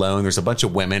 I'm alone. There's a bunch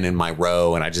of women in my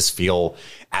row and I just feel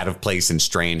out of place and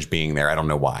strange being there. I don't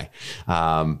know why.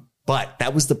 But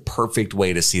that was the perfect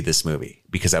way to see this movie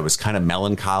because I was kind of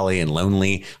melancholy and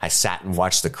lonely. I sat and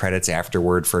watched the credits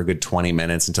afterward for a good 20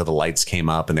 minutes until the lights came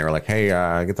up and they were like, hey,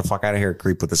 get the fuck out of here,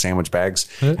 creep with the sandwich bags.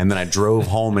 And then I drove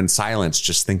home in silence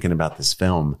just thinking about this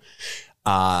film.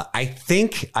 I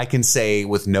think I can say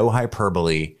with no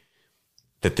hyperbole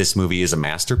that this movie is a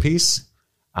masterpiece.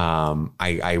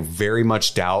 I very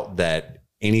much doubt that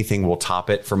anything will top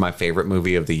it for my favorite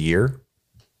movie of the year.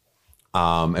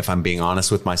 If I'm being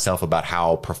honest with myself about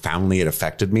how profoundly it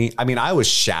affected me. I mean, I was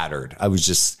shattered. I was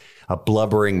just a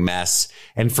blubbering mess.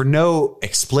 And for no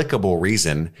explicable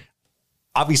reason,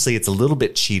 obviously it's a little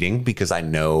bit cheating because I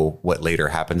know what later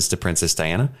happens to Princess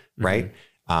Diana, right?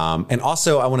 And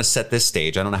also I want to set this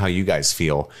stage. I don't know how you guys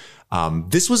feel.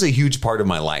 This was a huge part of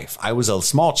my life. I was a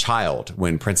small child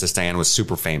when Princess Diana was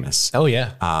super famous. Oh,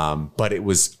 yeah. But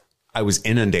I was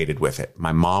inundated with it.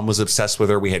 My mom was obsessed with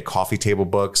her. We had coffee table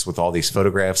books with all these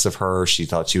photographs of her. She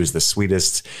thought she was the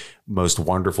sweetest, most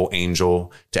wonderful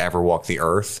angel to ever walk the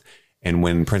earth. And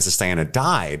when Princess Diana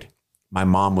died, my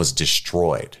mom was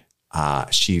destroyed.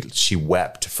 She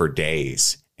wept for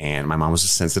days. And my mom was a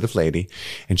sensitive lady.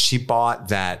 And she bought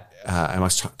that, I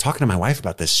was talking to my wife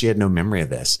about this. She had no memory of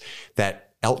this. That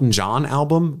Elton John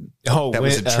album. That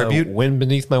was a tribute. Wind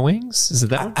Beneath My Wings. Is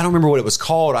it that one? I don't remember what it was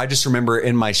called. I just remember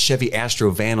in my Chevy Astro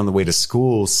van on the way to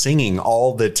school singing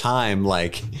all the time,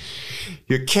 like,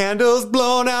 your candle's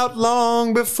blown out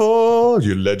long before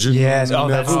your legend. Yes. Oh,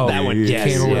 that's that one.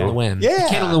 Yes. Candle in the Wind. Yeah.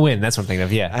 Candle in the Wind. That's what I'm thinking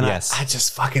of. Yeah. And yes. I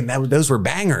just fucking, those were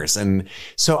bangers. And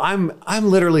so I'm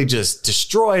literally just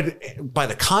destroyed by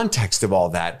the context of all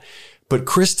that. But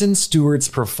Kristen Stewart's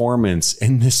performance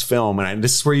in this film, and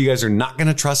this is where you guys are not going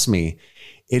to trust me,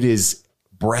 it is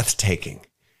breathtaking.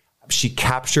 She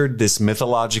captured this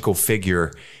mythological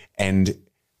figure and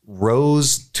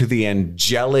rose to the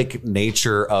angelic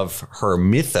nature of her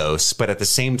mythos, but at the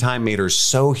same time made her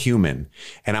so human.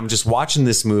 And I'm just watching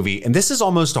this movie, and this is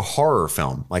almost a horror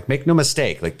film. Like, make no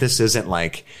mistake, like, this isn't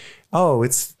like, oh,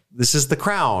 this is The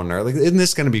Crown, or like, isn't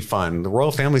this going to be fun? The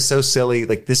royal family's so silly.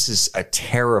 Like, this is a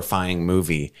terrifying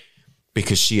movie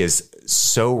because she is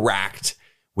so racked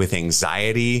with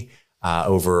anxiety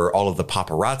over all of the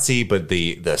paparazzi, but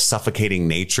the suffocating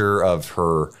nature of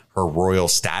her royal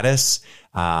status,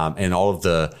 and all of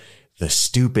the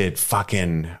stupid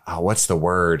fucking, what's the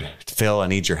word? Phil, I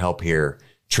need your help here.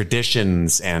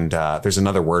 Traditions. And there's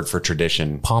another word for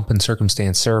tradition. Pomp and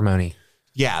circumstance, ceremony.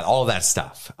 Yeah, all of that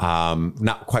stuff.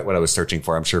 Not quite what I was searching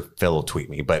for. I'm sure Phil will tweet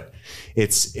me, but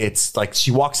it's like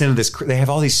she walks into this. They have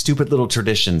all these stupid little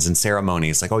traditions and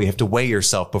ceremonies, like, oh, you have to weigh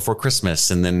yourself before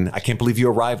Christmas, and then I can't believe you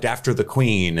arrived after the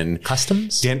Queen, and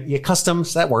Customs. Yeah,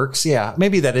 customs. That works. Yeah,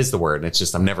 maybe that is the word. It's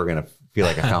just I'm never gonna feel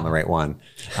like I found the right one.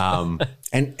 And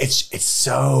it's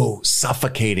so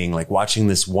suffocating, like watching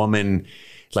this woman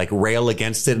like rail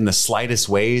against it in the slightest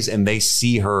ways, and they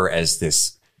see her as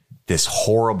this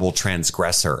horrible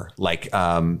transgressor. Like,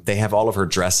 they have all of her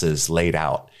dresses laid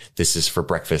out. This is for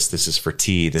breakfast. This is for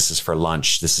tea. This is for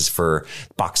lunch. This is for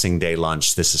Boxing Day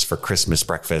lunch. This is for Christmas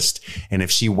breakfast. And if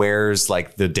she wears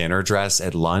like the dinner dress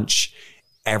at lunch,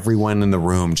 everyone in the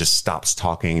room just stops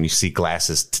talking, and you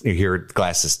hear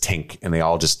glasses tink, and they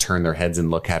all just turn their heads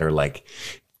and look at her like,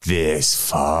 this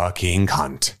fucking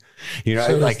cunt. You know,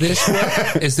 So like,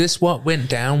 is this what went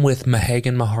down with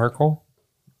Meghan Markle?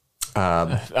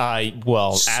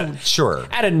 sure.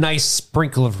 Add a nice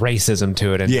sprinkle of racism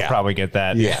to it, and you'll probably get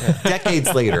that. Yeah.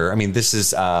 Decades later. I mean, this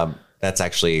is, that's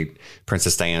actually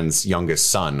Princess Diana's youngest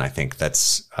son. I think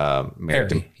that's,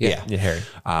 married Harry. to, Harry.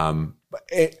 But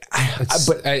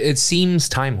it seems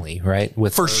timely, right?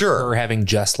 With For sure. her having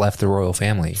just left the royal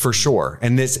family. for sure.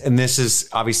 And this is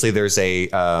obviously there's a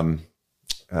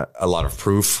lot of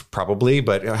proof probably,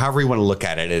 but however you want to look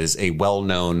at it, it is a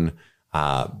well-known,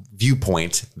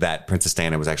 viewpoint that Princess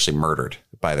Diana was actually murdered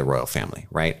by the royal family,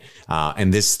 right?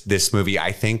 And this movie,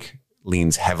 I think,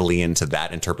 leans heavily into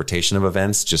that interpretation of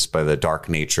events just by the dark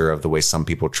nature of the way some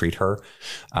people treat her.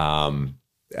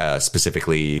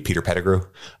 Specifically Peter Pettigrew.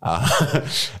 I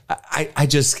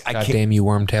can't. Damn you,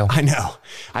 Wormtail. I know.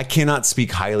 I cannot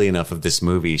speak highly enough of this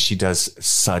movie. She does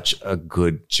such a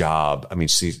good job. I mean,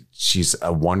 she's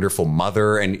a wonderful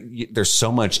mother, and there's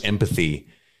so much empathy.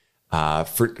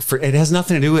 For it has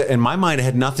nothing to do with, in my mind, it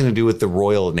had nothing to do with the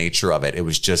royal nature of it. It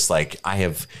was just like,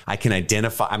 I can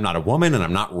identify, I'm not a woman and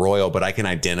I'm not royal, but I can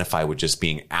identify with just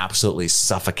being absolutely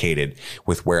suffocated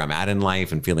with where I'm at in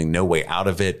life and feeling no way out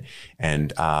of it.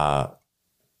 And,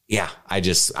 yeah,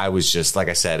 I was just, like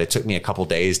I said, it took me a couple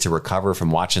days to recover from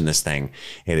watching this thing.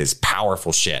 It is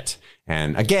powerful shit.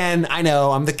 And again, I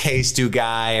know I'm the K-Stew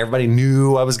guy. Everybody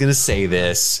knew I was going to say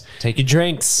this. Take your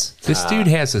drinks. This dude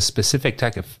has a specific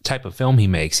type of film he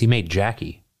makes. He made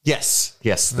Jackie. Yes.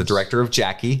 The director of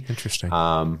Jackie. Interesting.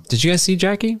 Did you guys see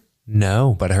Jackie?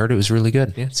 No, but I heard it was really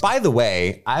good. Yeah, by the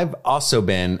way, I've also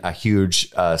been a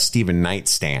huge Stephen Knight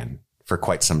stan for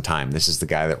quite some time. This is the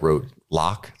guy that wrote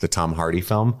Locke, the Tom Hardy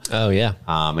film. Oh, yeah.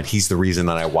 And he's the reason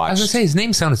that I watched. I was going to say, his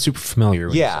name sounded super familiar.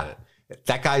 Yeah.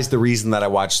 that guy's the reason that I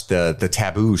watched the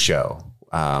Taboo show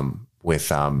with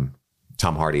Tom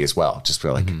Hardy as well. Just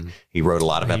for he wrote a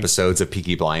lot of episodes of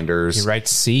Peaky Blinders. He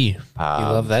writes C. You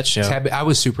love that show. I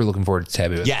was super looking forward to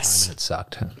Taboo. At Yes. the time, and it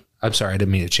sucked. I'm sorry, I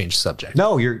didn't mean to change the subject.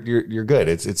 No, you're good.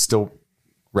 It's still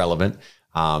relevant.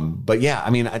 But yeah, I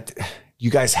mean, you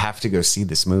guys have to go see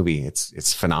this movie.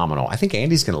 It's phenomenal. I think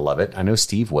Andy's going to love it. I know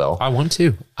Steve will. I want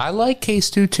to. I like Case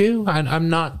 2 too. I'm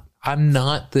not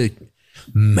the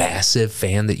massive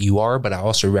fan that you are, but I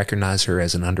also recognize her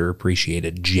as an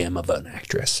underappreciated gem of an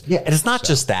actress. Yeah, and it's not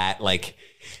just that. Like,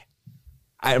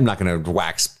 I'm not going to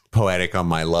wax poetic on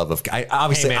my love of.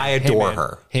 I adore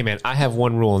her. Hey man, I have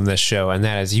one rule in this show, and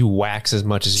that is you wax as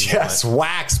much as you want. Yes,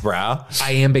 wax, bro.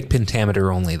 Iambic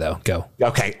pentameter only, though. Go.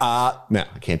 Okay. No,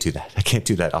 I can't do that. I can't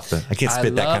do that I can't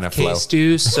spit that kind of flow. I love Case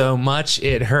 2 so much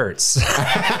it hurts.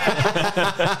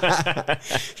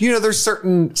 There's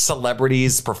certain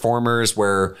celebrities, performers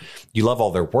where you love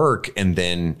all their work, and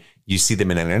then you see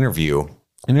them in an interview,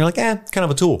 and you're like, it's kind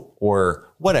of a tool or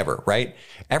whatever, right?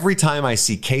 Every time I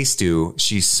see Case 2,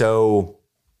 she's so,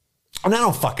 and I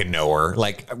don't fucking know her,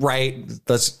 like, right?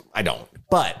 I don't,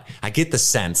 but I get the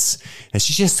sense that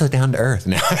she's just so down to earth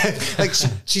now. Like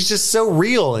she's just so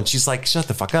real, and she's like, shut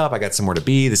the fuck up. I got somewhere to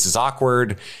be. This is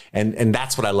awkward. And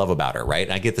that's what I love about her, right?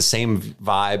 And I get the same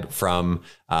vibe from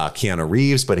Keanu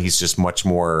Reeves, but he's just much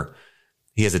more,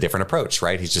 he has a different approach,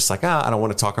 right? He's just like, I don't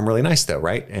want to talk. I'm really nice though,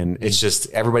 right? And it's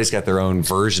just, everybody's got their own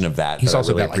version of that. He's that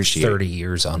also I really got appreciate. like 30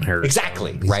 years on her.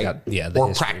 Exactly, so right? Got, the or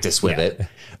history. Practice with it.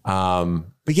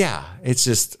 But yeah, it's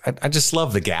just, I just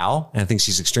love the gal. And I think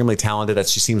she's extremely talented.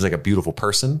 She seems like a beautiful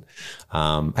person.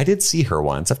 I did see her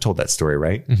once. I've told that story,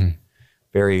 right? Mm-hmm.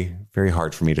 Very, very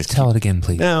hard for me to tell it again,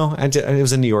 please. No, it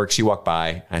was in New York. She walked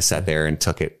by. I sat there and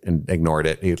took it and ignored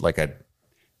it.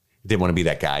 Didn't want to be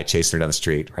that guy chasing her down the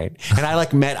street, right? And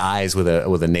I met eyes with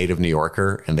a native New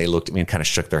Yorker, and they looked at me and kind of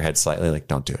shook their head slightly, like,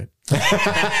 "Don't do it,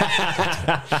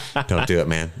 don't do it,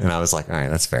 man." And I was like, "All right,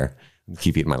 that's fair.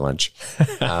 Keep eating my lunch."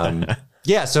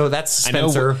 Yeah, so that's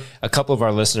Spencer. I know a couple of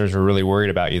our listeners were really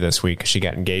worried about you this week. She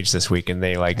got engaged this week, and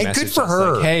they messaged good for us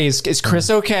her. like, "Hey, is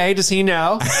Chris okay? Does he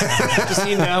know? Does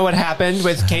he know what happened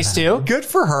with Case 2?" Good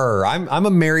for her. I'm a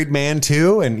married man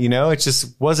too, and it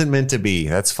just wasn't meant to be.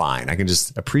 That's fine. I can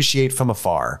just appreciate from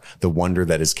afar the wonder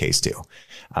that is Case 2.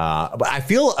 But I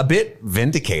feel a bit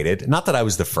vindicated. Not that I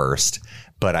was the first,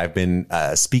 but I've been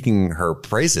speaking her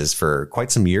praises for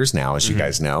quite some years now, as you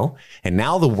guys know. And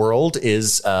now the world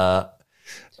is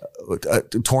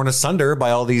torn asunder by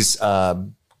all these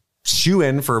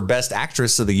shoe-in for Best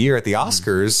Actress of the Year at the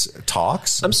Oscars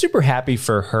talks. I'm super happy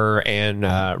for her and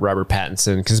Robert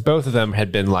Pattinson, because both of them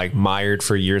had been mired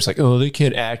for years. Like, oh, they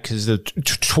can't act because of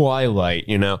Twilight,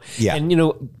 Yeah.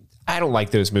 And, I don't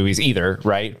like those movies either,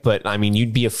 right? But I mean,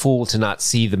 you'd be a fool to not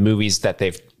see the movies that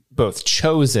they've both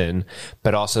chosen,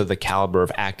 but also the caliber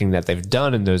of acting that they've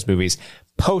done in those movies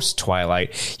post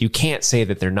Twilight. You can't say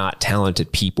that they're not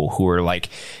talented people who are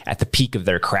at the peak of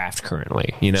their craft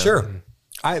currently, Sure.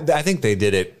 I think they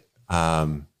did it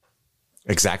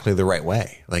exactly the right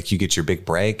way. Like, you get your big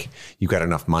break, you got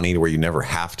enough money to where you never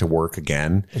have to work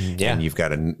again. Yeah. And you've got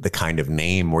the kind of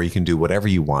name where you can do whatever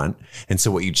you want. And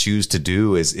so what you choose to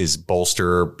do is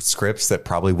bolster scripts that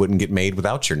probably wouldn't get made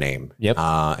without your name. Yep.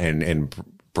 And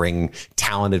bring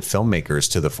talented filmmakers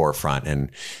to the forefront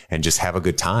and just have a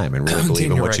good time and really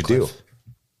believe in what you do.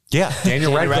 Yeah.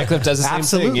 Daniel Radcliffe does the same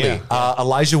absolutely. thing. Yeah.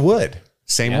 Elijah Wood.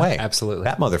 Same way. Absolutely.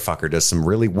 That motherfucker does some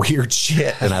really weird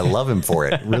shit, and I love him for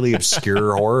it. Really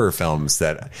obscure horror films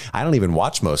that I don't even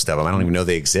watch most of them. I don't even know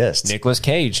they exist. Nicolas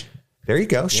Cage. There you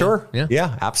go. Sure.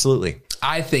 Yeah, absolutely.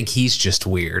 I think he's just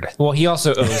weird. Well, he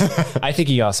also I think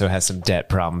he also has some debt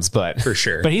problems, but for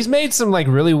sure. But he's made some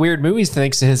really weird movies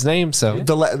thanks to his name. So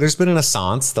There's been an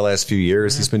Assance the last few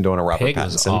years. He's been doing a Robert Pig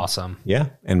Pattinson. was awesome. Yeah,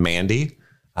 and Mandy.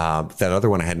 That other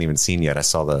one I hadn't even seen yet. I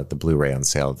saw the Blu-ray on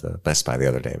sale at the Best Buy the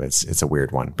other day, but it's a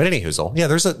weird one. But anyhoozle, yeah,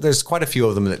 there's quite a few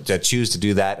of them that choose to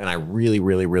do that, and I really,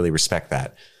 really, really respect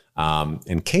that.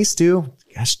 And Case 2,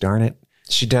 gosh darn it,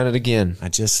 she done it again. I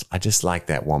just like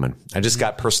that woman. I just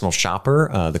got Personal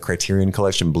Shopper, the Criterion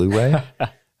Collection Blu-ray.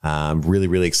 I'm really,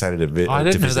 really excited to visit. I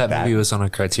didn't know that movie was on a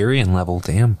Criterion level.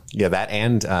 Damn. Yeah, that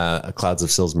and Clouds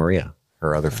of Sils Maria,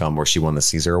 her other film where she won the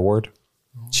Caesar Award.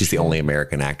 She's the only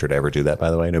American actor to ever do that, by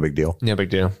the way. No big deal. No big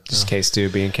deal. Just Case 2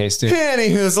 being Case 2.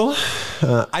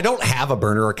 Anyhoozle. I don't have a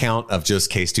burner account of just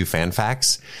Case 2 fan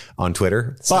facts on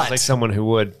Twitter. Sounds but like someone who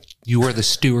would. You are the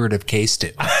steward of Case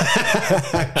 2.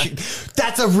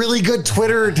 That's a really good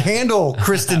Twitter handle,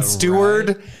 Kristen Stewart.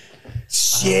 Right.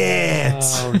 Shit.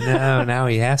 Oh, no. Now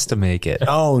he has to make it.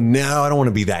 Oh, no. I don't want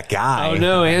to be that guy. Oh,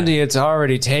 no, Andy, it's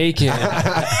already taken.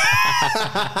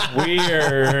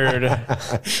 Weird.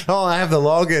 Oh, I have the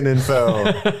login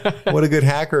info. What a good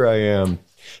hacker I am.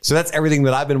 So that's everything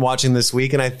that I've been watching this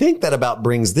week. And I think that about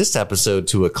brings this episode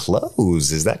to a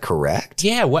close. Is that correct?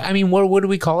 Yeah. What do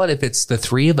we call it if it's the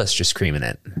three of us just creaming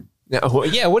it?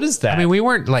 Yeah, what is that? I mean, we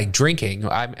weren't like drinking.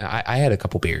 I had a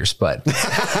couple beers, but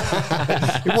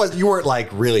You weren't like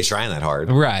really trying that hard.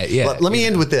 right. Yeah. Let me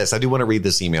end with this. I do want to read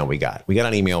this email we got. We got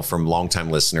an email from longtime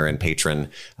listener and patron,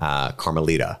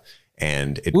 Carmelita.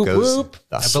 And it goes, whoop.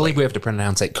 I believe we have to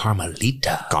pronounce it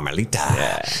Carmelita.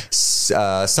 Carmelita.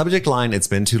 Subject line, it's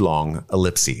been too long,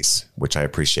 ellipses, which I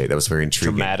appreciate. That was very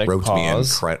intriguing. Dramatic Wrote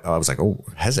pause. me in. I was like, oh,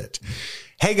 has it?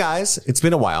 Hey guys, it's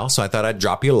been a while, so I thought I'd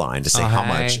drop you a line to say how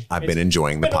much I've been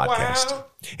enjoying the podcast.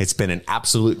 It's been an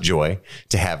absolute joy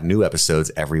to have new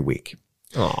episodes every week.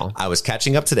 Aw. I was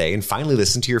catching up today and finally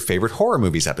listened to your favorite horror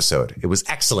movies episode. It was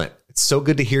excellent. It's so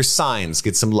good to hear Signs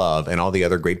get some love and all the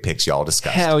other great picks y'all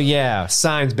discussed. Hell yeah.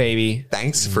 Signs, baby.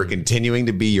 Thanks for continuing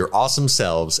to be your awesome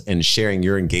selves and sharing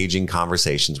your engaging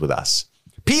conversations with us.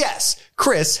 P.S.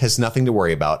 Chris has nothing to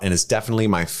worry about and is definitely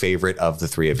my favorite of the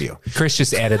three of you. Chris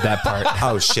just added that part.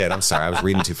 Oh, shit. I'm sorry. I was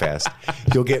reading too fast.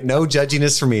 You'll get no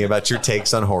judginess from me about your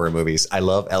takes on horror movies. I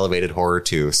love elevated horror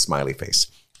too. Smiley face.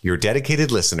 Your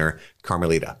dedicated listener,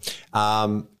 Carmelita.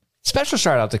 Special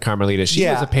shout out to Carmelita. She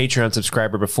was a Patreon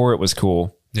subscriber before it was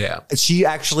cool. Yeah. She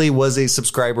actually was a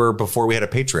subscriber before we had a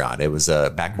Patreon. It was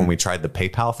back when we tried the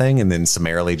PayPal thing and then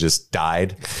summarily just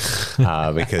died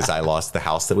because I lost the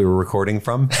house that we were recording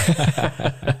from.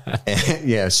 And,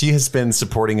 yeah, she has been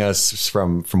supporting us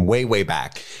from way, way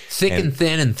back. Thick and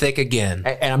thin and thick again.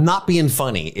 And I'm not being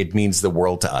funny. It means the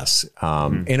world to us.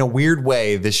 In a weird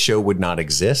way, this show would not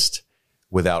exist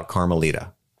without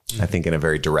Carmelita. I think in a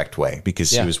very direct way, because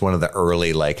she was one of the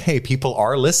early, like, hey, people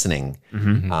are listening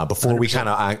before 100%. We kind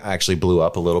of actually blew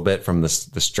up a little bit from the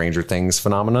Stranger Things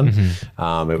phenomenon.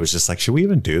 It was just like, should we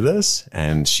even do this?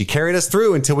 And she carried us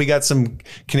through until we got some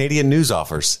Canadian news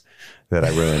offers that I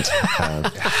ruined.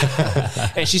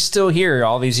 And she's still here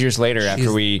all these years later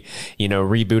after we,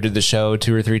 rebooted the show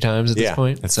 2 or 3 times at this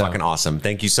point. It's fucking awesome.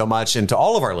 Thank you so much. And to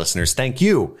all of our listeners, thank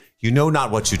you. You know not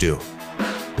what you do.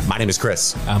 My name is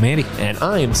Chris. I'm Andy. And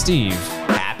I am Steve.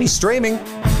 Happy streaming.